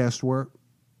forecasts were.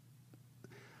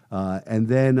 And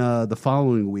then the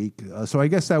following week, so I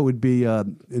guess that would be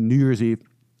New Year's Eve.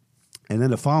 And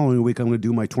then the following week, I'm going to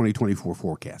do my 2024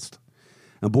 forecast.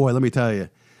 And boy, let me tell you,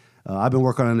 I've been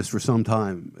working on this for some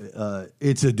time.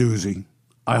 It's a doozy.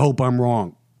 I hope I'm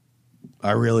wrong.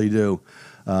 I really do.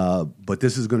 But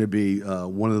this is going to be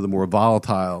one of the more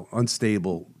volatile,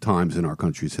 unstable times in our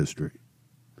country's history.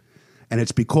 And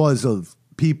it's because of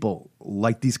people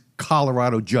like these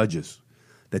Colorado judges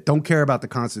that don't care about the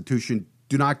Constitution,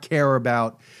 do not care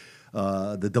about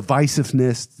the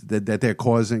divisiveness that they're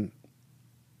causing,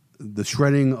 the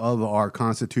shredding of our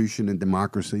Constitution and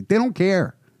democracy. They don't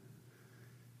care.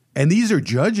 And these are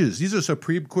judges. These are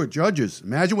Supreme Court judges.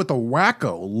 Imagine what the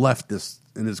wacko leftists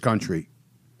in this country.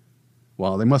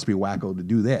 Well, they must be wacko to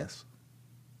do this.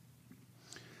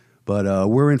 But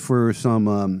we're in for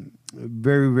some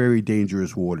very, very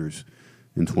dangerous waters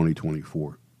in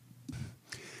 2024.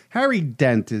 Harry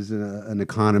Dent is an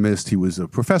economist. He was a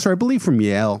professor, I believe, from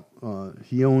Yale.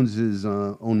 He owns his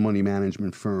own money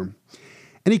management firm.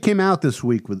 And he came out this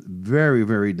week with very,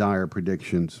 very dire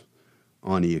predictions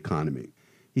on the economy.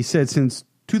 He said since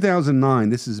 2009,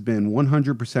 this has been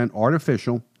 100%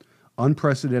 artificial,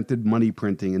 unprecedented money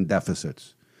printing and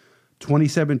deficits.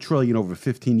 $27 trillion over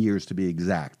 15 years to be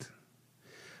exact.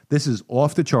 This is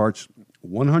off the charts,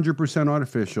 100%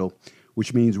 artificial,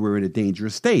 which means we're in a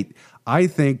dangerous state. I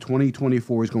think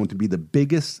 2024 is going to be the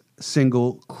biggest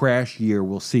single crash year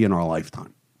we'll see in our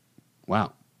lifetime.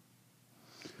 Wow.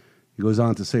 He goes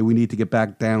on to say we need to get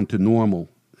back down to normal,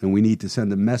 and we need to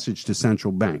send a message to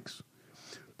central banks.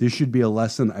 This should be a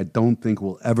lesson I don't think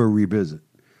we'll ever revisit.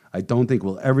 I don't think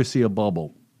we'll ever see a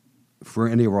bubble for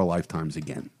any of our lifetimes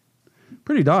again.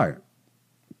 Pretty dire.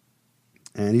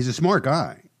 And he's a smart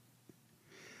guy.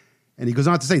 And he goes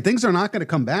on to say things are not going to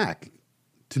come back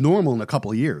to normal in a couple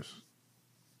of years.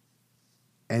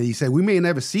 And he said we may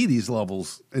never see these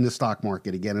levels in the stock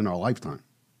market again in our lifetime.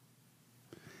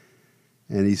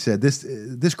 And he said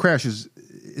this crash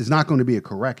is not going to be a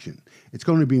correction. It's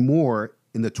going to be more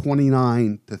in the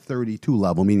 29 to 32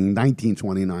 level, meaning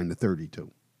 1929 to 32.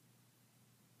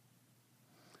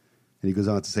 And he goes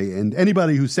on to say, and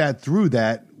anybody who sat through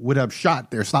that would have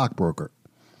shot their stockbroker.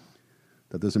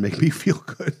 That doesn't make me feel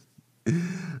good.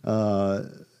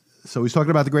 So he's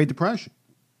talking about the Great Depression.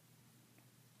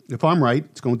 If I'm right,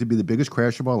 it's going to be the biggest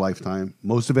crash of our lifetime,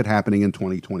 most of it happening in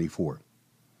 2024.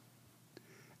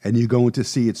 And you're going to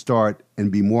see it start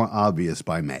and be more obvious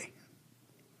by May.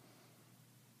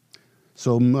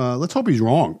 So let's hope he's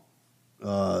wrong.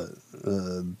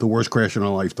 the worst crash in our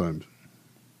lifetimes.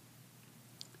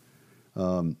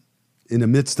 In the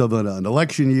midst of an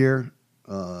election year,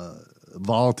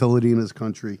 volatility in this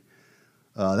country,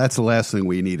 that's the last thing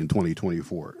we need in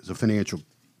 2024 is a financial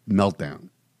meltdown.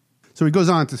 So he goes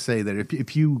on to say that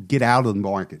if you get out of the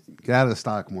market, get out of the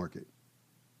stock market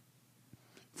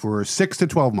for 6 to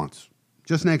 12 months,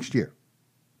 just next year,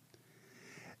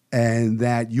 and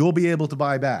that you'll be able to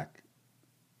buy back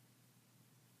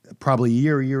probably a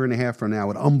year and a half from now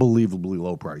at unbelievably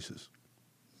low prices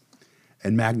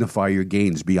and magnify your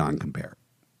gains beyond compare.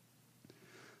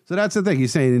 So that's the thing.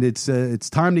 He's saying it's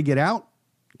time to get out,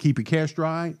 keep your cash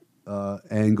dry,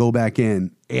 and go back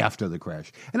in after the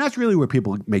crash. And that's really where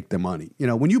people make their money. You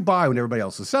know, when you buy when everybody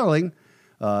else is selling,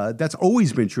 that's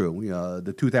always been true.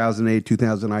 The 2008,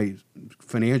 2009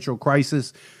 financial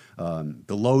crisis,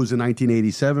 the lows in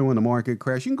 1987 when the market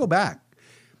crashed, you can go back.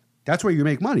 That's where you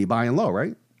make money, buying low,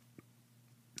 right?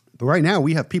 But right now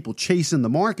we have people chasing the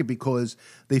market because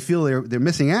they feel they're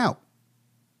missing out.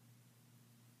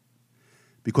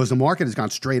 Because the market has gone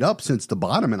straight up since the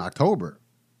bottom in October,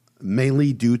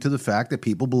 mainly due to the fact that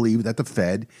people believe that the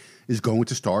Fed is going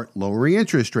to start lowering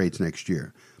interest rates next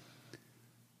year.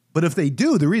 But if they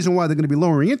do, the reason why they're going to be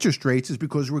lowering interest rates is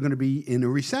because we're going to be in a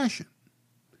recession.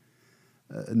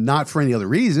 Not for any other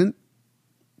reason.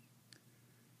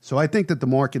 So I think that the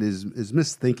market is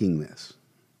misthinking this.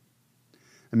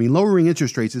 I mean, lowering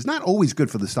interest rates is not always good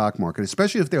for the stock market,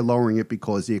 especially if they're lowering it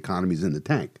because the economy's in the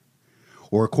tank.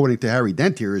 Or according to Harry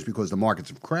Dentier, is because the markets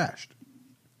have crashed.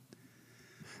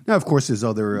 Now, of course, there's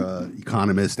other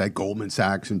economists at Goldman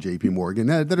Sachs and J.P. Morgan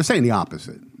that are saying the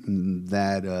opposite,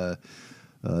 that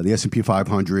the S&P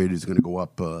 500 is going to go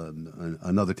up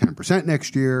another 10%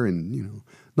 next year, and you know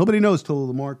nobody knows till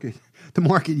the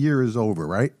market year is over,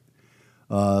 right?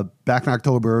 Back in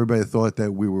October, everybody thought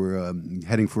that we were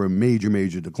heading for a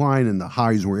major decline, and the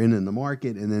highs were in the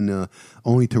market, and then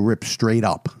only to rip straight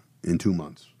up in 2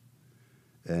 months.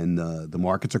 And the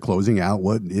markets are closing out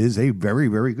what is a very,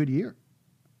 very good year.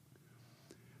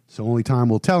 So only time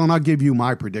will tell, and I'll give you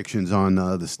my predictions on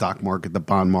the stock market, the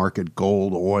bond market,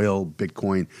 gold, oil,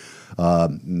 Bitcoin,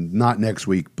 not next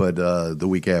week, but the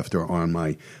week after on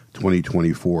my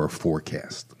 2024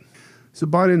 forecast. So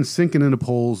Biden's sinking in the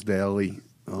polls daily.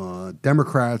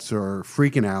 Democrats are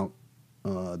freaking out.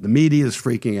 The media is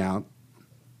freaking out.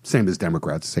 Same as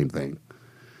Democrats, same thing.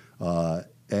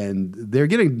 And they're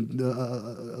getting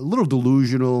a little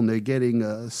delusional, and they're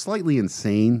getting slightly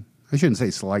insane. I shouldn't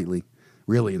say slightly.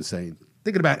 Really insane.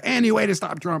 Thinking about any way to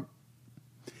stop Trump.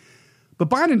 But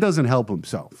Biden doesn't help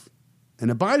himself. And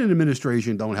the Biden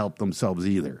administration don't help themselves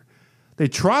either. They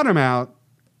trot him out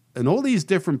in all these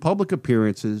different public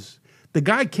appearances. The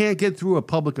guy can't get through a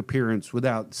public appearance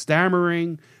without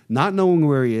stammering, not knowing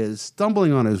where he is,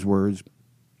 stumbling on his words.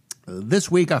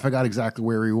 This week, I forgot exactly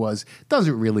where he was.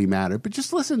 Doesn't really matter. But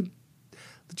just listen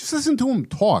to him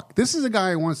talk. This is a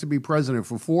guy who wants to be president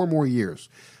for 4 more years.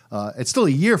 It's still a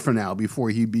year from now before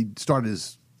he start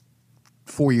his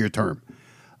 4-year term.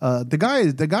 The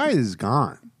guy is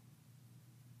gone.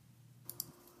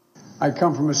 I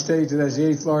come from a state that has the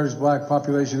 8th largest black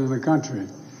population in the country.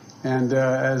 And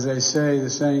as they say, the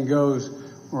saying goes,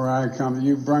 where I come,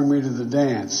 you bring me to the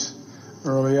dance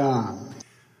early on.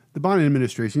 The Biden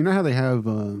administration, you know how they have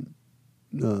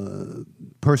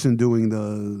person doing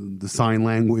the sign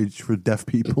language for deaf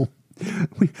people?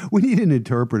 We need an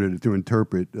interpreter to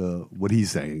interpret what he's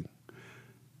saying.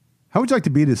 How would you like to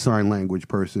be the sign language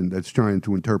person that's trying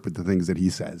to interpret the things that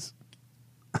he says?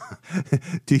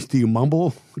 Do you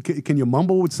mumble? Can you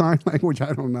mumble with sign language?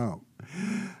 I don't know.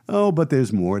 Oh, but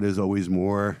there's more. There's always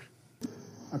more.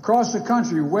 Across the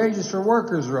country, wages for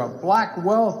workers are up. Black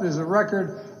wealth is up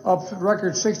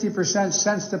record 60%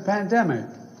 since the pandemic.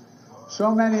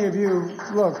 So many of you,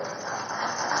 look.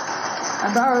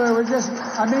 And by the way,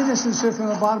 I mean this sincere from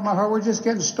the bottom of my heart, we're just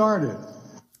getting started.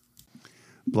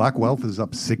 Black wealth is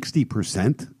up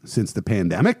 60% since the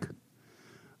pandemic?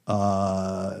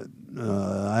 I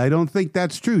don't think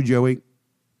that's true, Joey.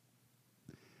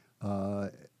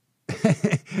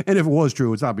 And if it was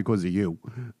true, it's not because of you.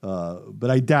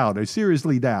 But I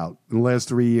seriously doubt, in the last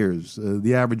 3 years,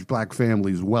 the average black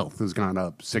family's wealth has gone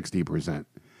up 60%.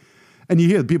 And you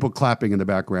hear people clapping in the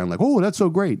background like, oh, that's so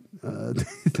great.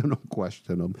 Don't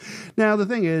question them. Now, the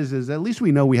thing is at least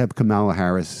we know we have Kamala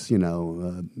Harris,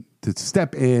 to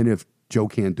step in if Joe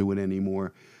can't do it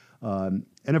anymore. And,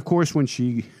 of course,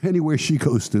 anywhere she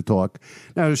goes to talk.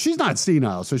 Now, she's not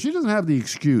senile, so she doesn't have the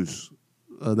excuse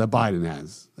that Biden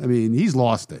has. I mean, he's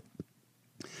lost it.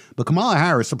 But Kamala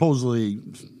Harris supposedly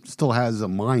still has a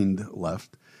mind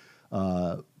left.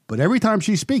 But But every time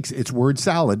she speaks, it's word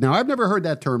salad. Now, I've never heard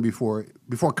that term before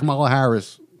Kamala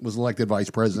Harris was elected vice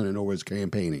president or was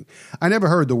campaigning. I never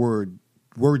heard the word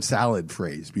salad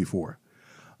phrase before.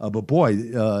 But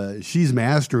boy, she's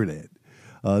mastered it.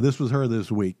 This was her this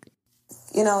week.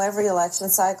 You know, every election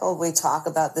cycle we talk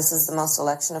about this is the most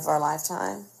election of our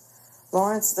lifetime.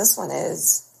 Lawrence, this one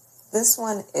is. This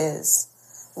one is.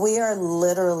 We are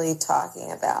literally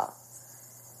talking about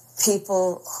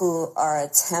people who are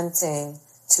attempting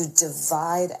to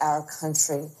divide our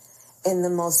country in the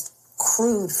most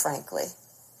crude, frankly,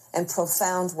 and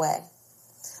profound way.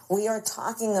 We are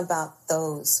talking about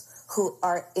those who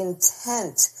are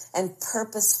intent and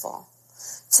purposeful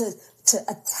to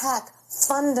attack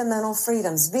fundamental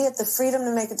freedoms, be it the freedom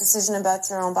to make a decision about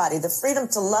your own body, the freedom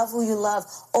to love who you love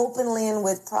openly and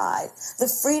with pride, the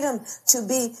freedom to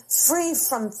be free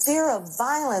from fear of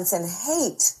violence and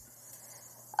hate,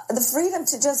 the freedom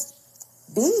to just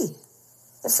be,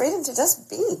 the freedom to just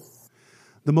be.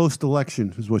 The most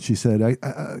election is what she said.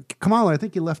 Kamala, I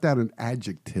think you left out an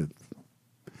adjective.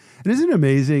 And isn't it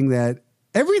amazing that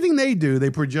everything they do,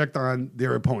 they project on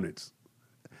their opponents,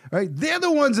 right? They're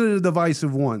the ones that are the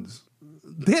divisive ones.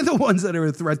 They're the ones that are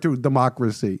a threat to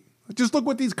democracy. Just look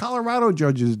what these Colorado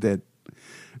judges did,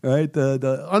 right?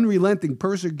 The unrelenting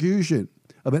persecution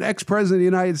of an ex-president of the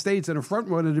United States and a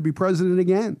front-runner to be president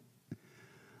again.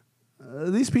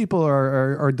 These people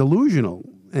are delusional,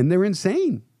 and they're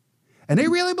insane. And they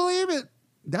really believe it.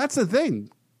 That's the thing.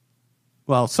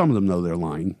 Well, some of them know they're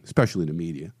lying, especially the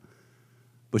media.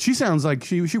 But she sounds like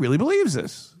she really believes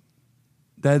this.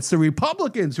 That's the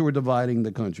Republicans who are dividing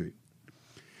the country.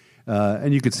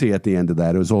 And you could see at the end of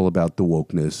that, it was all about the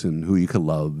wokeness and who you could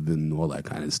love and all that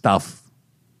kind of stuff.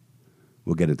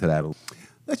 We'll get into that.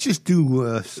 Let's just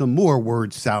do some more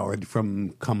word salad from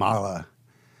Kamala.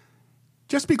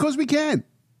 Just because we can.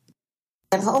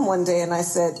 At home one day and I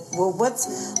said, well,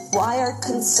 why are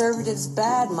conservatives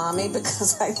bad, Mommy?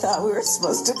 Because I thought we were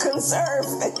supposed to conserve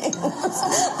things.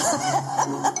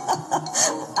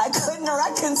 I couldn't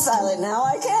reconcile it. Now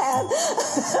I can.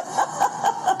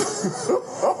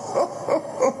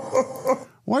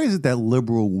 Why is it that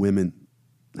liberal women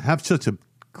have such a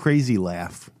crazy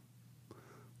laugh?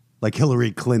 Like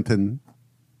Hillary Clinton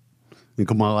and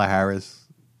Kamala Harris.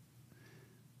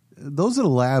 Those are the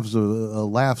laughs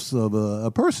of a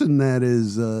person that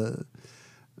is,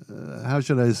 how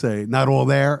should I say, not all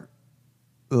there.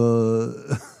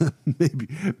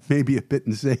 Maybe a bit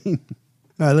insane.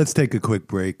 All right, let's take a quick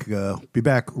break. Be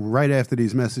back right after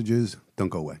these messages. Don't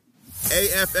go away.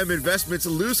 AFM Investments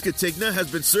Lou Skatigna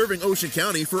has been serving Ocean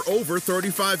County for over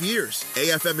 35 years.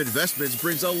 AFM Investments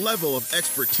brings a level of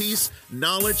expertise,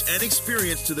 knowledge, and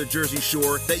experience to the Jersey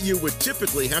Shore that you would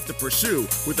typically have to pursue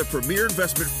with a premier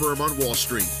investment firm on Wall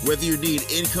Street. Whether you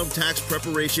need income tax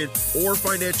preparation or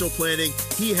financial planning,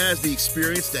 he has the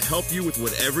experience to help you with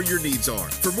whatever your needs are.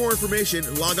 For more information,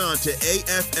 log on to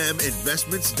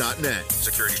afminvestments.net.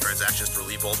 Securities transactions through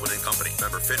Lee Baldwin & Company.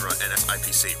 Member FINRA and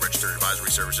SIPC. Registered advisory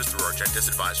services through Argentis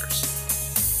Advisors.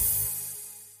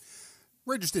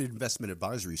 Registered investment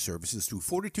advisory services through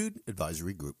Fortitude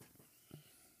Advisory Group.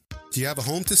 Do you have a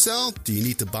home to sell? Do you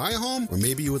need to buy a home? Or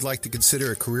maybe you would like to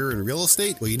consider a career in real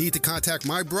estate? Well, you need to contact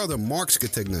my brother, Mark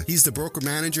Skatigna. He's the broker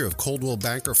manager of Coldwell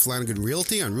Banker Flanagan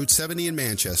Realty on Route 70 in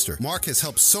Manchester. Mark has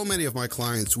helped so many of my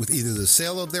clients with either the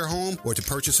sale of their home or to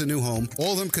purchase a new home.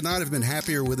 All of them could not have been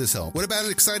happier with his help. What about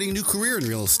an exciting new career in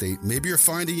real estate? Maybe you're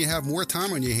finding you have more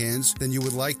time on your hands than you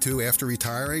would like to after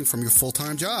retiring from your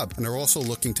full-time job, and are also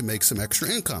looking to make some extra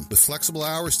income. With flexible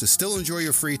hours to still enjoy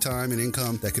your free time and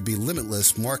income that could be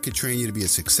limitless, Mark could train you to be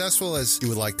as successful as you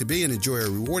would like to be and enjoy a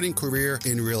rewarding career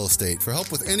in real estate. For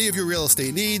help with any of your real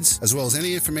estate needs, as well as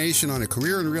any information on a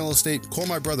career in real estate, call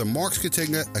my brother Mark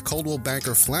Skatigna at Coldwell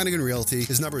Banker Flanagan Realty.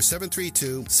 His number is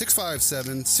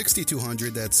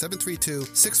 732-657-6200. That's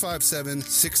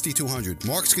 732-657-6200.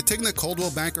 Mark Skatigna, Coldwell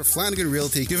Banker Flanagan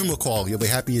Realty. Give him a call. You'll be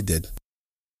happy you did.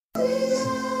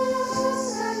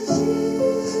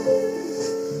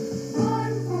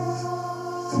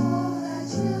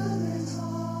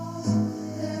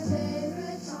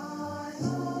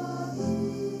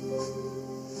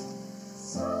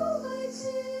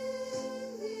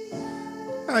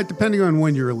 All right, depending on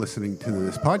when you're listening to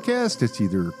this podcast, it's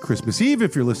either Christmas Eve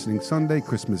if you're listening Sunday,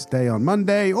 Christmas Day on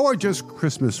Monday, or just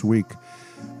Christmas week.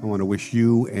 I want to wish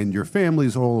you and your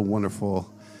families all a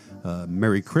wonderful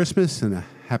Merry Christmas and a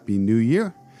Happy New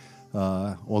Year.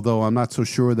 Although I'm not so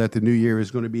sure that the New Year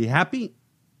is going to be happy.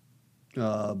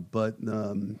 But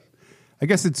I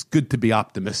guess it's good to be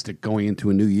optimistic going into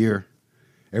a new year.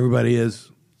 Everybody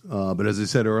is. But as I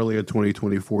said earlier,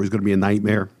 2024 is going to be a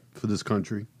nightmare for this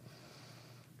country.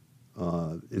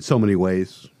 in so many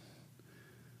ways.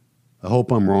 I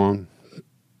hope I'm wrong,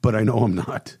 but I know I'm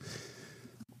not.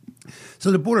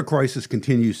 So the border crisis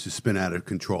continues to spin out of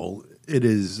control. It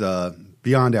is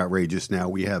beyond outrageous now.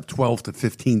 We have 12 to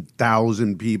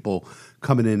 15,000 people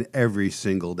coming in every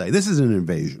single day. This is an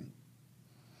invasion.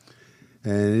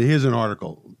 And here's an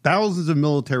article. Thousands of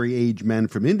military-age men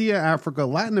from India, Africa,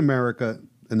 Latin America,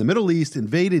 and the Middle East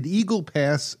invaded Eagle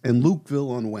Pass and Lukeville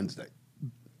on Wednesday.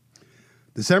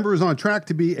 December is on track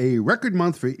to be a record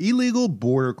month for illegal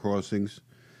border crossings.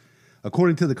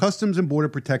 According to the Customs and Border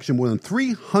Protection, more than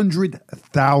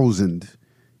 300,000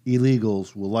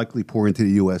 illegals will likely pour into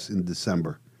the U.S. in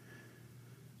December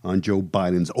on Joe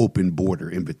Biden's open border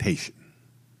invitation.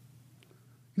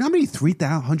 You know how many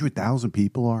 300,000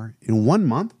 people are in 1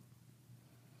 month?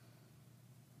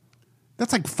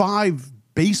 That's like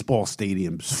 5 baseball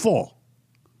stadiums full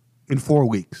in 4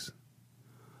 weeks.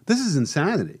 This is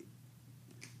insanity.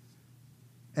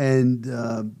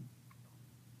 And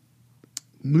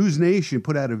News Nation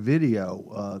put out a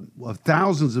video of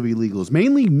thousands of illegals,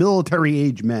 mainly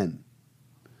military-age men,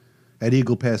 at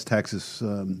Eagle Pass, Texas,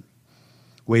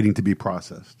 waiting to be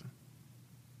processed.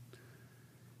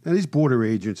 And these border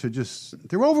agents are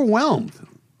they're overwhelmed.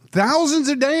 Thousands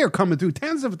a day are coming through,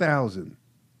 tens of thousands.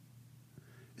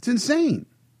 It's insane.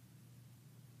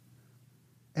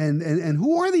 And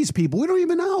who are these people? We don't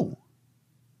even know.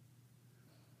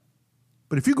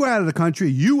 But if you go out of the country,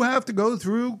 you have to go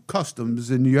through customs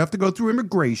and you have to go through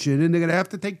immigration and they're going to have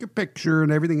to take your picture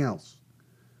and everything else.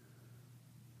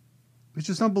 It's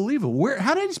just unbelievable.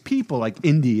 How do these people like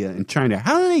India and China,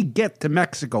 how do they get to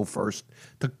Mexico first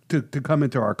to come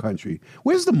into our country?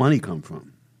 Where's the money come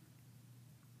from?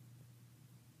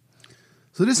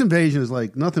 So this invasion is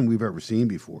like nothing we've ever seen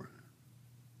before.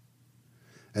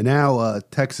 And now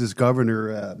Texas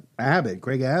Governor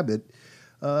Greg Abbott,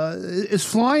 is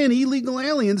flying illegal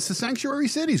aliens to sanctuary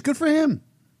cities. Good for him.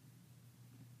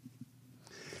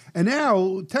 And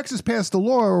now Texas passed a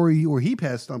law, or he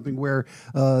passed something where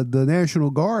the National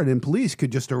Guard and police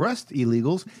could just arrest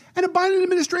illegals, and the Biden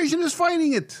administration is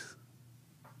fighting it.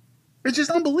 It's just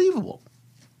unbelievable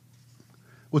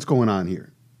what's going on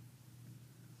here.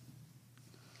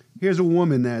 Here's a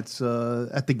woman that's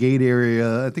at the gate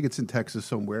area, I think it's in Texas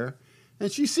somewhere,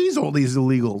 and she sees all these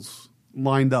illegals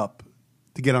lined up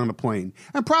to get on a plane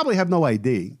and probably have no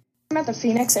ID. I'm at the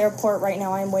Phoenix airport right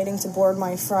now. I'm waiting to board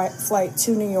my flight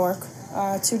to New York,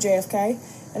 to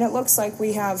JFK, and it looks like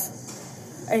we have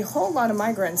a whole lot of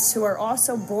migrants who are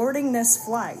also boarding this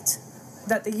flight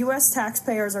that the U.S.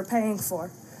 taxpayers are paying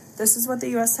for. This is what the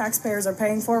U.S. taxpayers are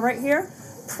paying for right here.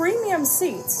 Premium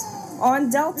seats on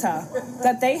Delta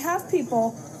that they have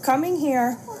people coming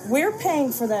here. We're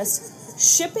paying for this,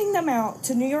 shipping them out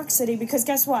to New York City because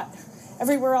guess what?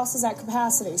 Everywhere else is at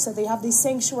capacity. So they have these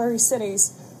sanctuary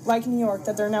cities like New York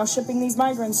that they're now shipping these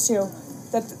migrants to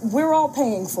that we're all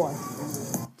paying for.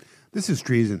 This is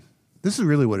treason. This is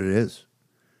really what it is.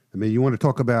 I mean, you want to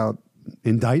talk about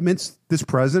indictments? This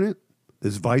president,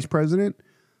 this vice president,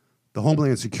 the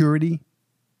Homeland Security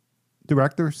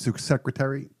director,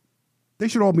 secretary, they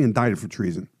should all be indicted for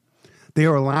treason. They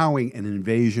are allowing an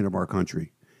invasion of our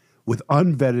country with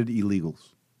unvetted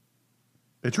illegals.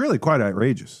 It's really quite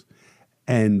outrageous.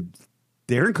 And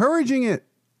they're encouraging it.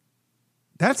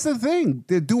 That's the thing.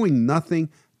 They're doing nothing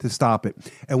to stop it.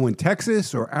 And when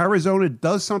Texas or Arizona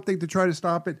does something to try to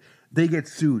stop it, they get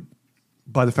sued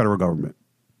by the federal government.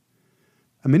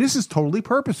 I mean, this is totally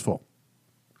purposeful.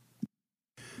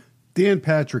 Dan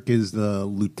Patrick is the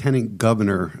lieutenant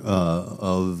governor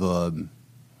of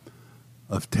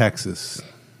Texas.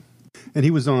 And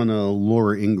he was on a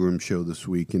Laura Ingraham show this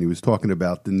week, and he was talking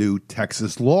about the new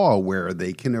Texas law where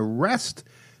they can arrest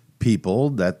people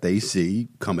that they see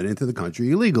coming into the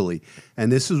country illegally. And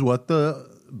this is what the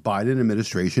Biden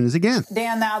administration is against.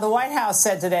 Dan, now the White House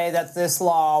said today that this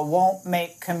law won't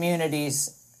make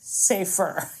communities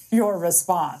safer. Your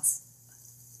response?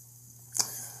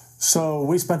 So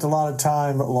we spent a lot of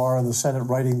time, Laura, in the Senate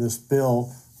writing this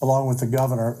bill along with the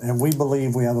governor, and we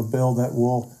believe we have a bill that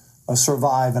will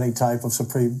survive any type of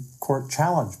Supreme Court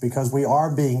challenge because we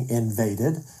are being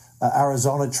invaded.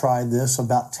 Arizona tried this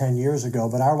about 10 years ago,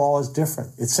 but our law is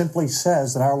different. It simply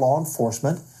says that our law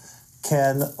enforcement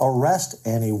can arrest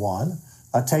anyone,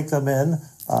 take them in,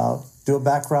 do a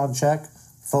background check,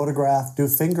 photograph, do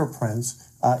fingerprints.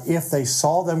 If they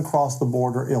saw them cross the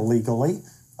border illegally,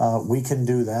 we can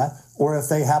do that. Or if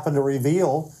they happen to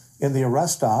reveal in the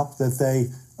arrest stop that they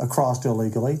crossed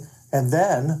illegally, and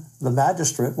then the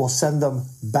magistrate will send them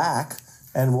back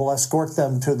and will escort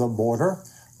them to the border.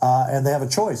 And they have a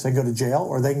choice. They can go to jail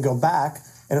or they can go back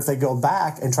And if they go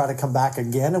back and try to come back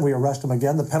again and we arrest them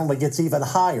again, the penalty gets even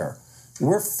higher.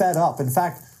 We're fed up. In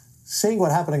fact, seeing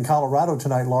what happened in Colorado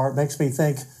tonight, Laura, makes me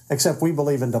think, except we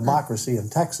believe in democracy in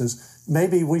Texas,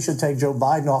 maybe we should take Joe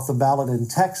Biden off the ballot in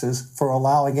Texas for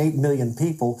allowing 8 million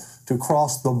people to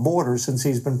cross the border since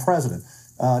he's been president,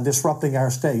 disrupting our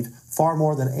state far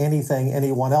more than anything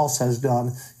anyone else has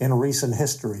done in recent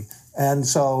history. And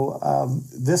so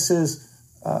this is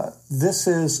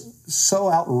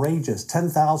so outrageous.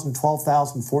 10,000,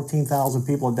 12,000, 14,000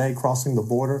 people a day crossing the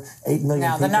border, 8 million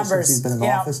now, people since he's been in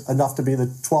office, enough to be the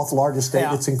 12th largest state.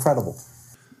 Yeah. It's incredible.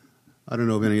 I don't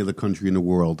know of any other country in the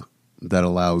world that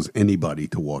allows anybody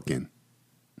to walk in.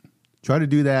 Try to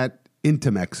do that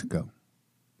into Mexico.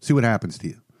 See what happens to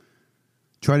you.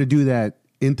 Try to do that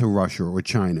into Russia or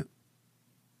China.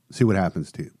 See what happens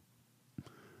to you.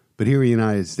 But here in the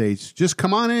United States, just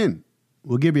come on in.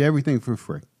 We'll give you everything for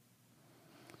free.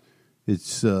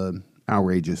 It's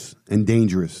outrageous and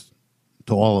dangerous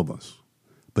to all of us,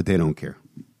 but they don't care.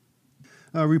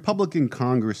 Republican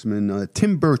Congressman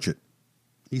Tim Burchett,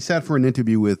 he sat for an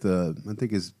interview with, I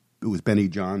think it was Benny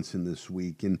Johnson this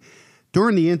week. And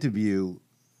during the interview,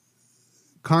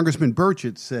 Congressman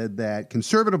Burchett said that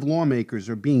conservative lawmakers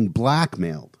are being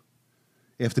blackmailed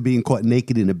after being caught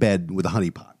naked in a bed with a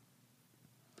honeypot.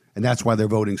 And that's why they're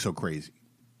voting so crazy.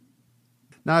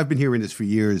 Now, I've been hearing this for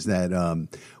years that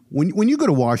when you go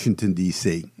to Washington,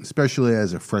 D.C., especially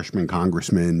as a freshman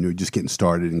congressman or just getting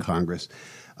started in Congress,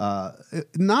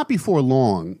 not before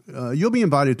long, you'll be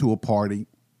invited to a party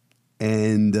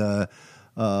and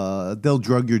they'll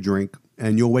drug your drink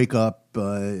and you'll wake up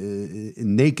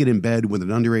naked in bed with an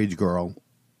underage girl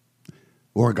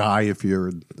or a guy if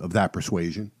you're of that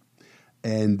persuasion.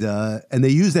 And they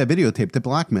use that videotape to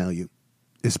blackmail you,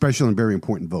 especially on very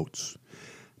important votes.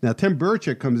 Now, Tim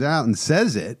Burchett comes out and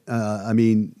says it.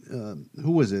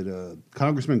 Who was it?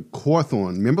 Congressman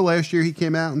Cawthorn. Remember last year he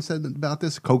came out and said about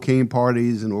this? Cocaine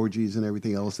parties and orgies and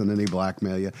everything else, and then they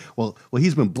blackmail you. Well,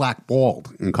 he's been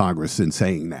blackballed in Congress in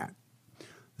saying that.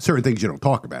 Certain things you don't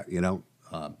talk about, you know.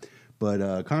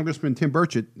 But Congressman Tim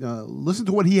Burchett, listen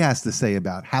to what he has to say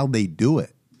about how they do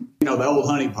it. You know, the old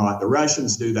honeypot, the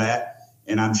Russians do that,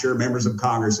 and I'm sure members of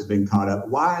Congress have been caught up.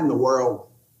 Why in the world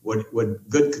would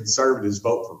good conservatives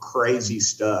vote for crazy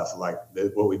stuff like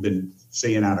what we've been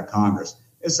seeing out of Congress?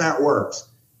 It's how it works.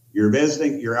 You're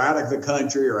visiting, you're out of the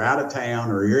country or out of town,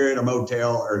 or you're in a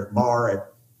motel or bar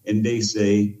in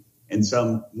D.C., and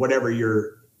whatever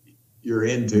you're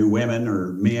into, women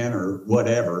or men or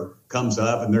whatever, comes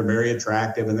up and they're very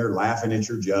attractive and they're laughing at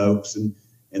your jokes and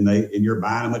you're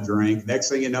buying them a drink. Next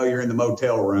thing you know, you're in the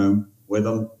motel room with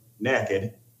them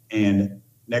naked, and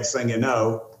next thing you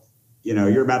know,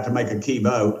 you're about to make a key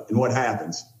vote, and what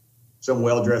happens? Some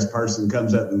well-dressed person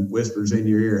comes up and whispers in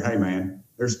your ear, "Hey, man,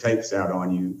 there's tapes out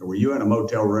on you. Were you in a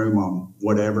motel room on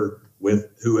whatever with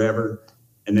whoever?"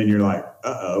 And then you're like,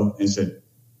 "Uh-oh," and said,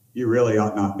 "You really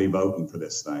ought not be voting for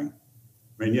this thing."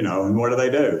 I mean, and what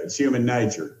do? It's human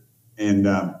nature. And,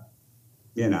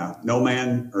 no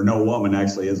man or no woman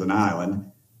actually is an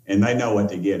island, and they know what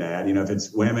to get at. If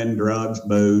it's women, drugs,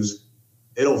 booze,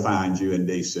 it'll find you in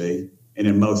D.C., and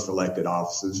in most elected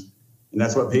offices. And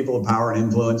that's what people of power and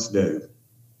influence do.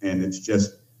 And it's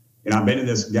just, I've been in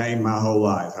this game my whole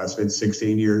life. I spent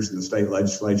 16 years in the state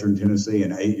legislature in Tennessee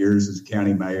and 8 years as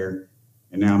county mayor.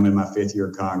 And now I'm in my 5th year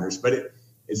of Congress. But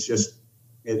it's just,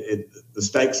 the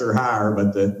stakes are higher,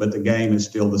 but the game is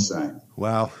still the same.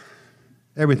 Wow.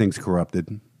 Everything's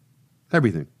corrupted.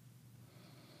 Everything.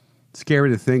 It's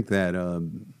scary to think that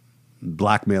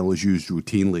blackmail is used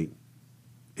routinely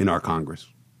in our Congress.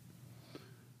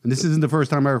 And this isn't the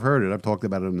first time I've heard it. I've talked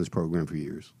about it on this program for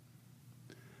years.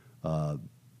 So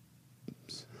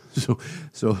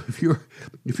if you're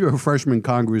a freshman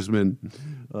congressman,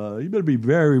 you better be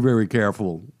very, very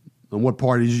careful on what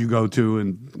parties you go to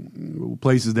and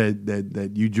places that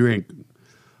you drink,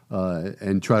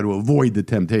 and try to avoid the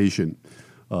temptation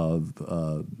of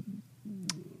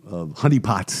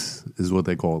honeypots, is what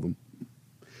they call them.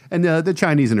 And the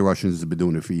Chinese and the Russians have been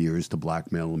doing it for years to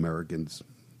blackmail Americans,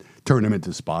 turn them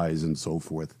into spies and so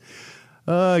forth.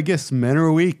 I guess men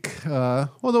are weak,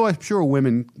 although I'm sure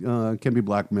women can be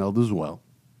blackmailed as well.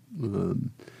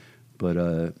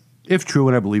 But if true,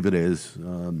 and I believe it is,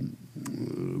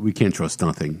 we can't trust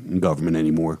nothing in government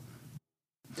anymore.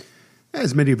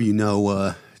 As many of you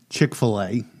know,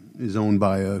 Chick-fil-A is owned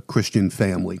by a Christian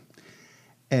family,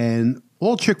 and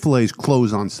all Chick-fil-A's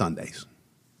close on Sundays,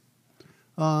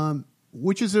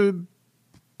 which is a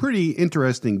pretty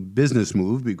interesting business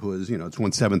move because, it's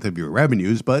 1/7 of your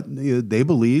revenues, but they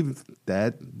believe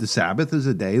that the Sabbath is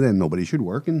a day that nobody should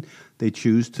work, and they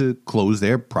choose to close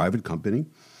their private company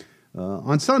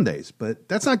on Sundays. But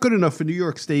that's not good enough for New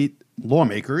York State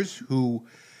lawmakers who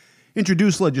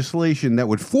introduced legislation that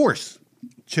would force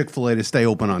Chick-fil-A to stay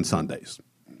open on Sundays.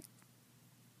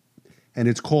 And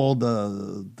it's called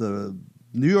the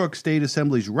New York State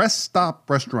Assembly's Rest Stop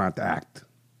Restaurant Act.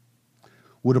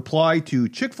 Would apply to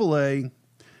Chick-fil-A,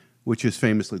 which is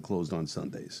famously closed on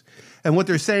Sundays. And what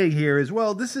they're saying here is,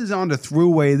 well, this is on the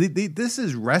thruway. This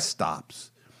is rest stops.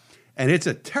 And it's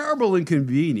a terrible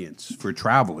inconvenience for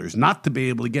travelers not to be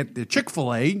able to get to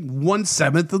Chick-fil-A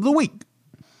 1/7 of the week.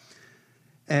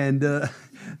 And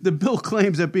the bill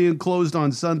claims that being closed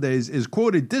on Sundays is,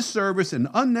 quote, a disservice and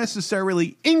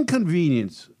unnecessarily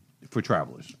inconvenience for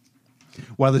travelers.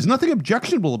 While there's nothing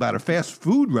objectionable about a fast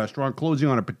food restaurant closing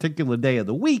on a particular day of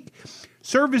the week,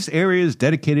 service areas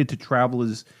dedicated to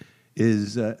travelers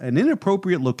is an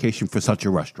inappropriate location for such a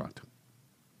restaurant.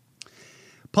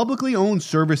 Publicly owned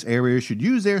service areas should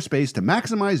use their space to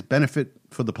maximize benefit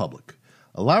for the public.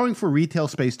 Allowing for retail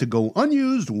space to go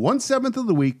unused 1/7 of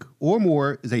the week or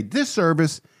more is a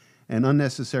disservice and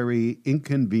unnecessary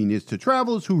inconvenience to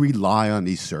travelers who rely on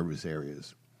these service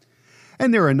areas.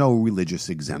 And there are no religious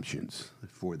exemptions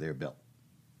for their bill.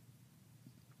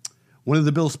 One of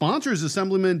the bill sponsors,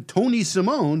 Assemblyman Tony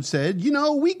Simone, said,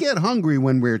 we get hungry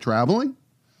when we're traveling.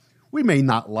 We may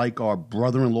not like our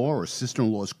brother-in-law or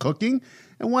sister-in-law's cooking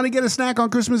and want to get a snack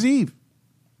on Christmas Eve.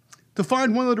 To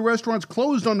find one of the restaurants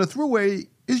closed on the thruway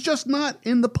is just not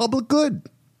in the public good.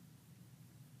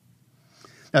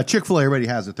 Now, Chick-fil-A already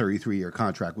has a 33-year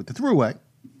contract with the thruway.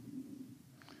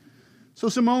 So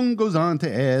Simone goes on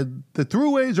to add, the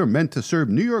thruways are meant to serve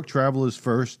New York travelers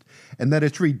first, and that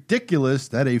it's ridiculous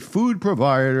that a food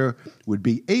provider would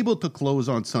be able to close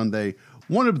on Sunday,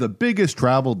 one of the biggest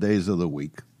travel days of the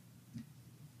week.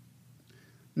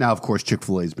 Now, of course,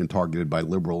 Chick-fil-A has been targeted by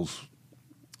liberals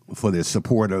for their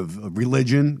support of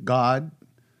religion, God,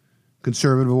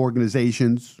 conservative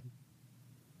organizations,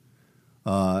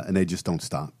 and they just don't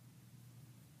stop.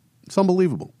 It's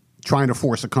unbelievable. Trying to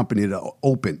force a company to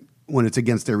open when it's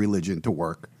against their religion to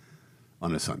work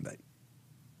on a Sunday.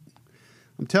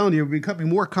 I'm telling you, we're becoming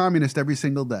more communist every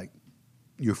single day.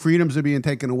 Your freedoms are being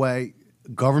taken away.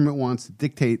 Government wants to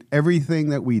dictate everything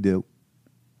that we do,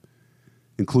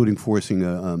 including forcing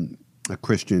a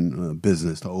Christian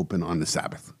business to open on the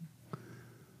Sabbath.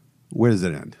 Where does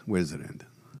it end? Where does it end?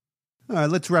 All right,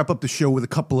 let's wrap up the show with a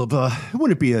couple of, it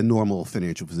wouldn't be a normal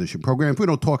financial position program if we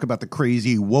don't talk about the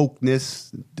crazy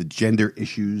wokeness, the gender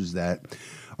issues that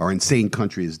our insane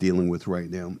country is dealing with right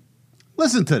now.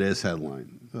 Listen to this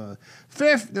headline.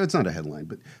 It's not a headline,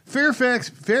 but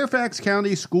Fairfax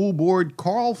County School Board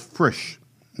Carl Frisch,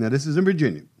 now this is in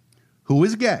Virginia, who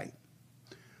is gay,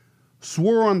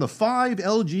 swore on the 5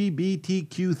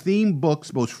 LGBTQ themed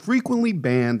books most frequently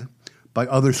banned by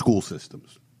other school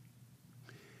systems.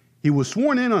 He was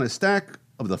sworn in on a stack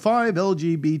of the 5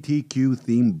 LGBTQ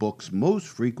themed books most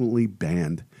frequently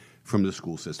banned from the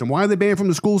school system. Why are they banned from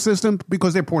the school system?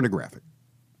 Because they're pornographic.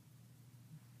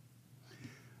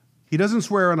 He doesn't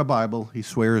swear on the Bible. He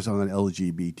swears on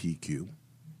LGBTQ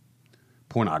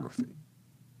pornography.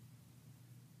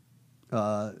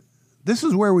 This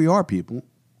is where we are, people.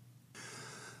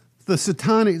 The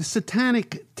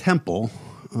Satanic Temple,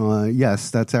 yes,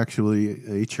 that's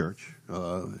actually a church,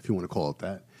 if you want to call it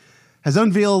that, has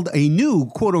unveiled a new,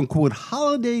 quote-unquote,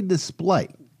 holiday display,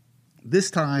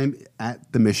 this time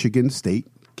at the Michigan State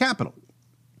Capitol.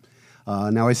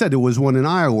 Now, I said there was one in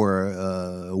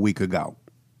Iowa a week ago,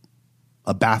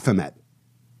 a Baphomet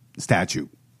statue.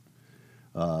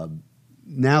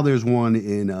 Now there's one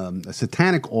in a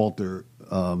satanic altar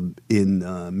in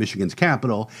Michigan's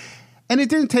Capitol, and it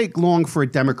didn't take long for a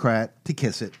Democrat to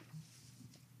kiss it.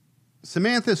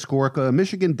 Samantha Skorka, a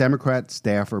Michigan Democrat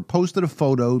staffer, posted a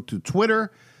photo to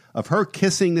Twitter of her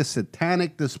kissing the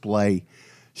satanic display.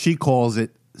 She calls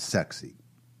it sexy.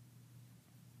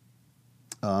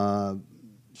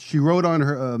 She wrote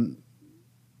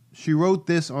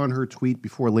this on her tweet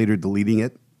before later deleting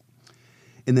it.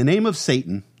 In the name of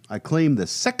Satan, I claim the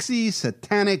sexy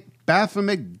satanic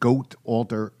Baphomet goat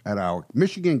altar at our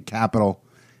Michigan Capitol.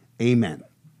 Amen.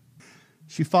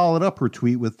 She followed up her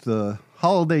tweet with the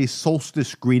holiday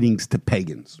solstice greetings to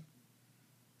pagans.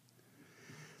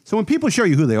 So when people show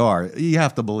you who they are, you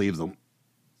have to believe them.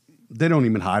 They don't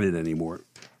even hide it anymore.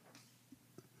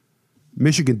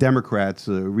 Michigan Democrats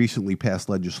recently passed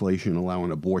legislation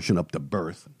allowing abortion up to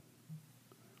birth.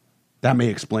 That may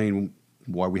explain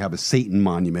why we have a Satan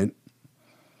monument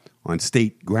on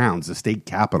state grounds, the state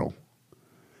capitol.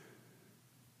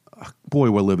 boy,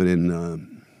 we're living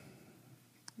in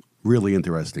really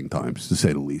interesting times, to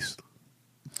say the least.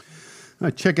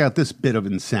 Check out this bit of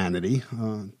insanity.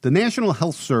 The National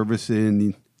Health Service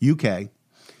in the UK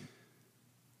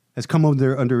has come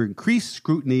under increased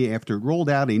scrutiny after it rolled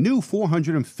out a new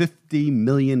 £450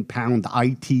 million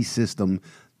IT system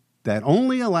that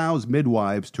only allows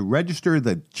midwives to register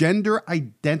the gender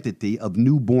identity of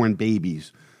newborn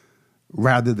babies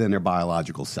rather than their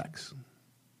biological sex.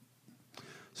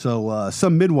 So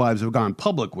some midwives have gone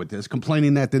public with this,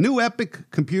 complaining that the new Epic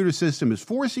computer system is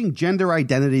forcing gender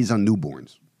identities on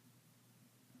newborns.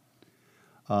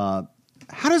 How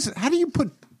do you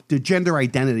put the gender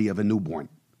identity of a newborn?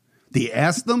 Do you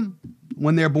ask them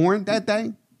when they're born that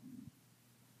day?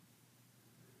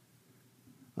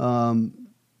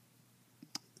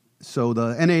 So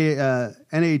the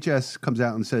NHS comes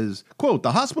out and says, quote,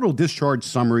 the hospital discharge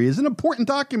summary is an important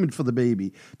document for the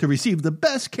baby to receive the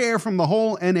best care from the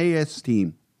whole NAS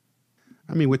team.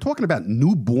 I mean, we're talking about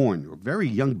newborn or very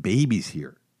young babies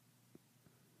here.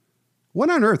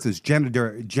 What on earth is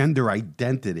gender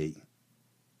identity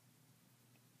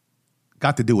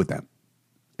got to do with them?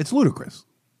 It's ludicrous.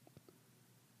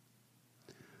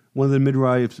 One of the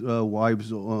midwives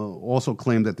also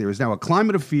claimed that there is now a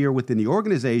climate of fear within the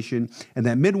organization and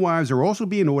that midwives are also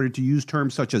being ordered to use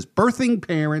terms such as birthing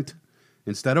parent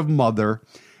instead of mother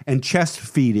and chest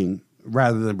feeding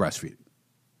rather than breastfeeding.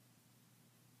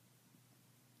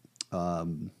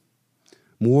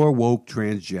 More woke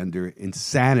transgender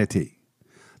insanity.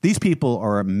 These people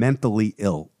are mentally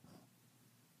ill.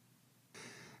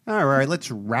 All right,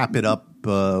 let's wrap it up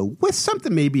with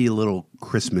something maybe a little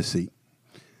Christmassy.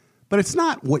 But it's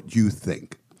not what you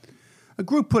think. A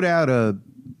group put out a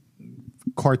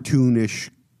cartoonish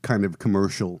kind of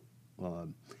commercial,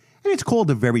 and it's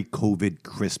called A Very COVID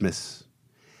Christmas.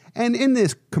 And in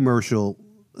this commercial,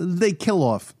 they kill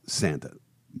off Santa.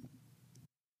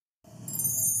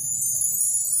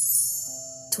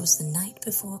 'Twas the night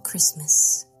before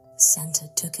Christmas. Santa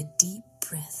took a deep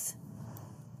breath.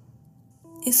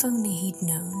 If only he'd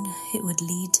known it would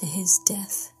lead to his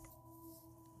death.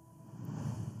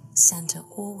 Santa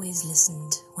always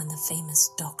listened when the famous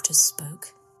doctors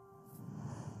spoke.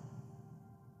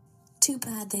 Too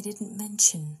bad they didn't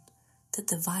mention that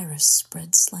the virus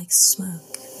spreads like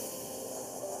smoke.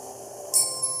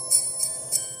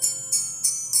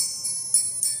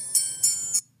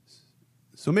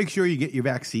 So make sure you get your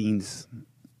vaccines.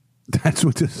 That's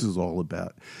what this is all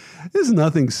about. There's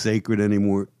nothing sacred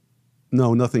anymore.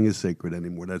 No, nothing is sacred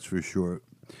anymore, that's for sure.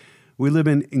 We live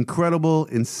in incredible,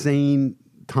 insane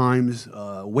times.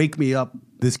 Wake me up.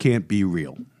 This can't be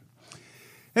real.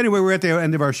 Anyway, we're at the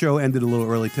end of our show. Ended a little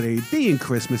early today, being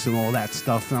Christmas and all that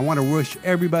stuff. And I want to wish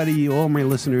everybody, all my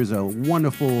listeners, a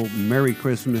wonderful Merry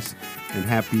Christmas and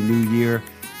Happy New Year.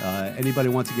 Anybody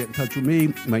wants to get in touch with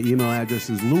me, my email address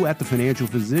is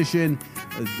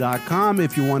lou@thefinancialphysician.com.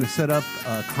 If you want to set up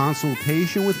a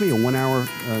consultation with me, a 1-hour,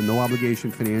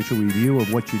 no-obligation financial review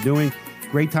of what you're doing,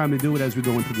 great time to do it as we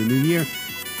go into the new year.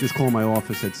 Just call my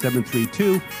office at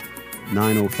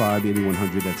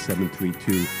 732-905-8100. That's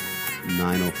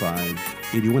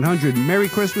 732-905-8100. Merry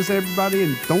Christmas, everybody,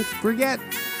 and don't forget,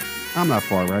 I'm not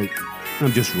far right.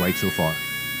 I'm just right so far.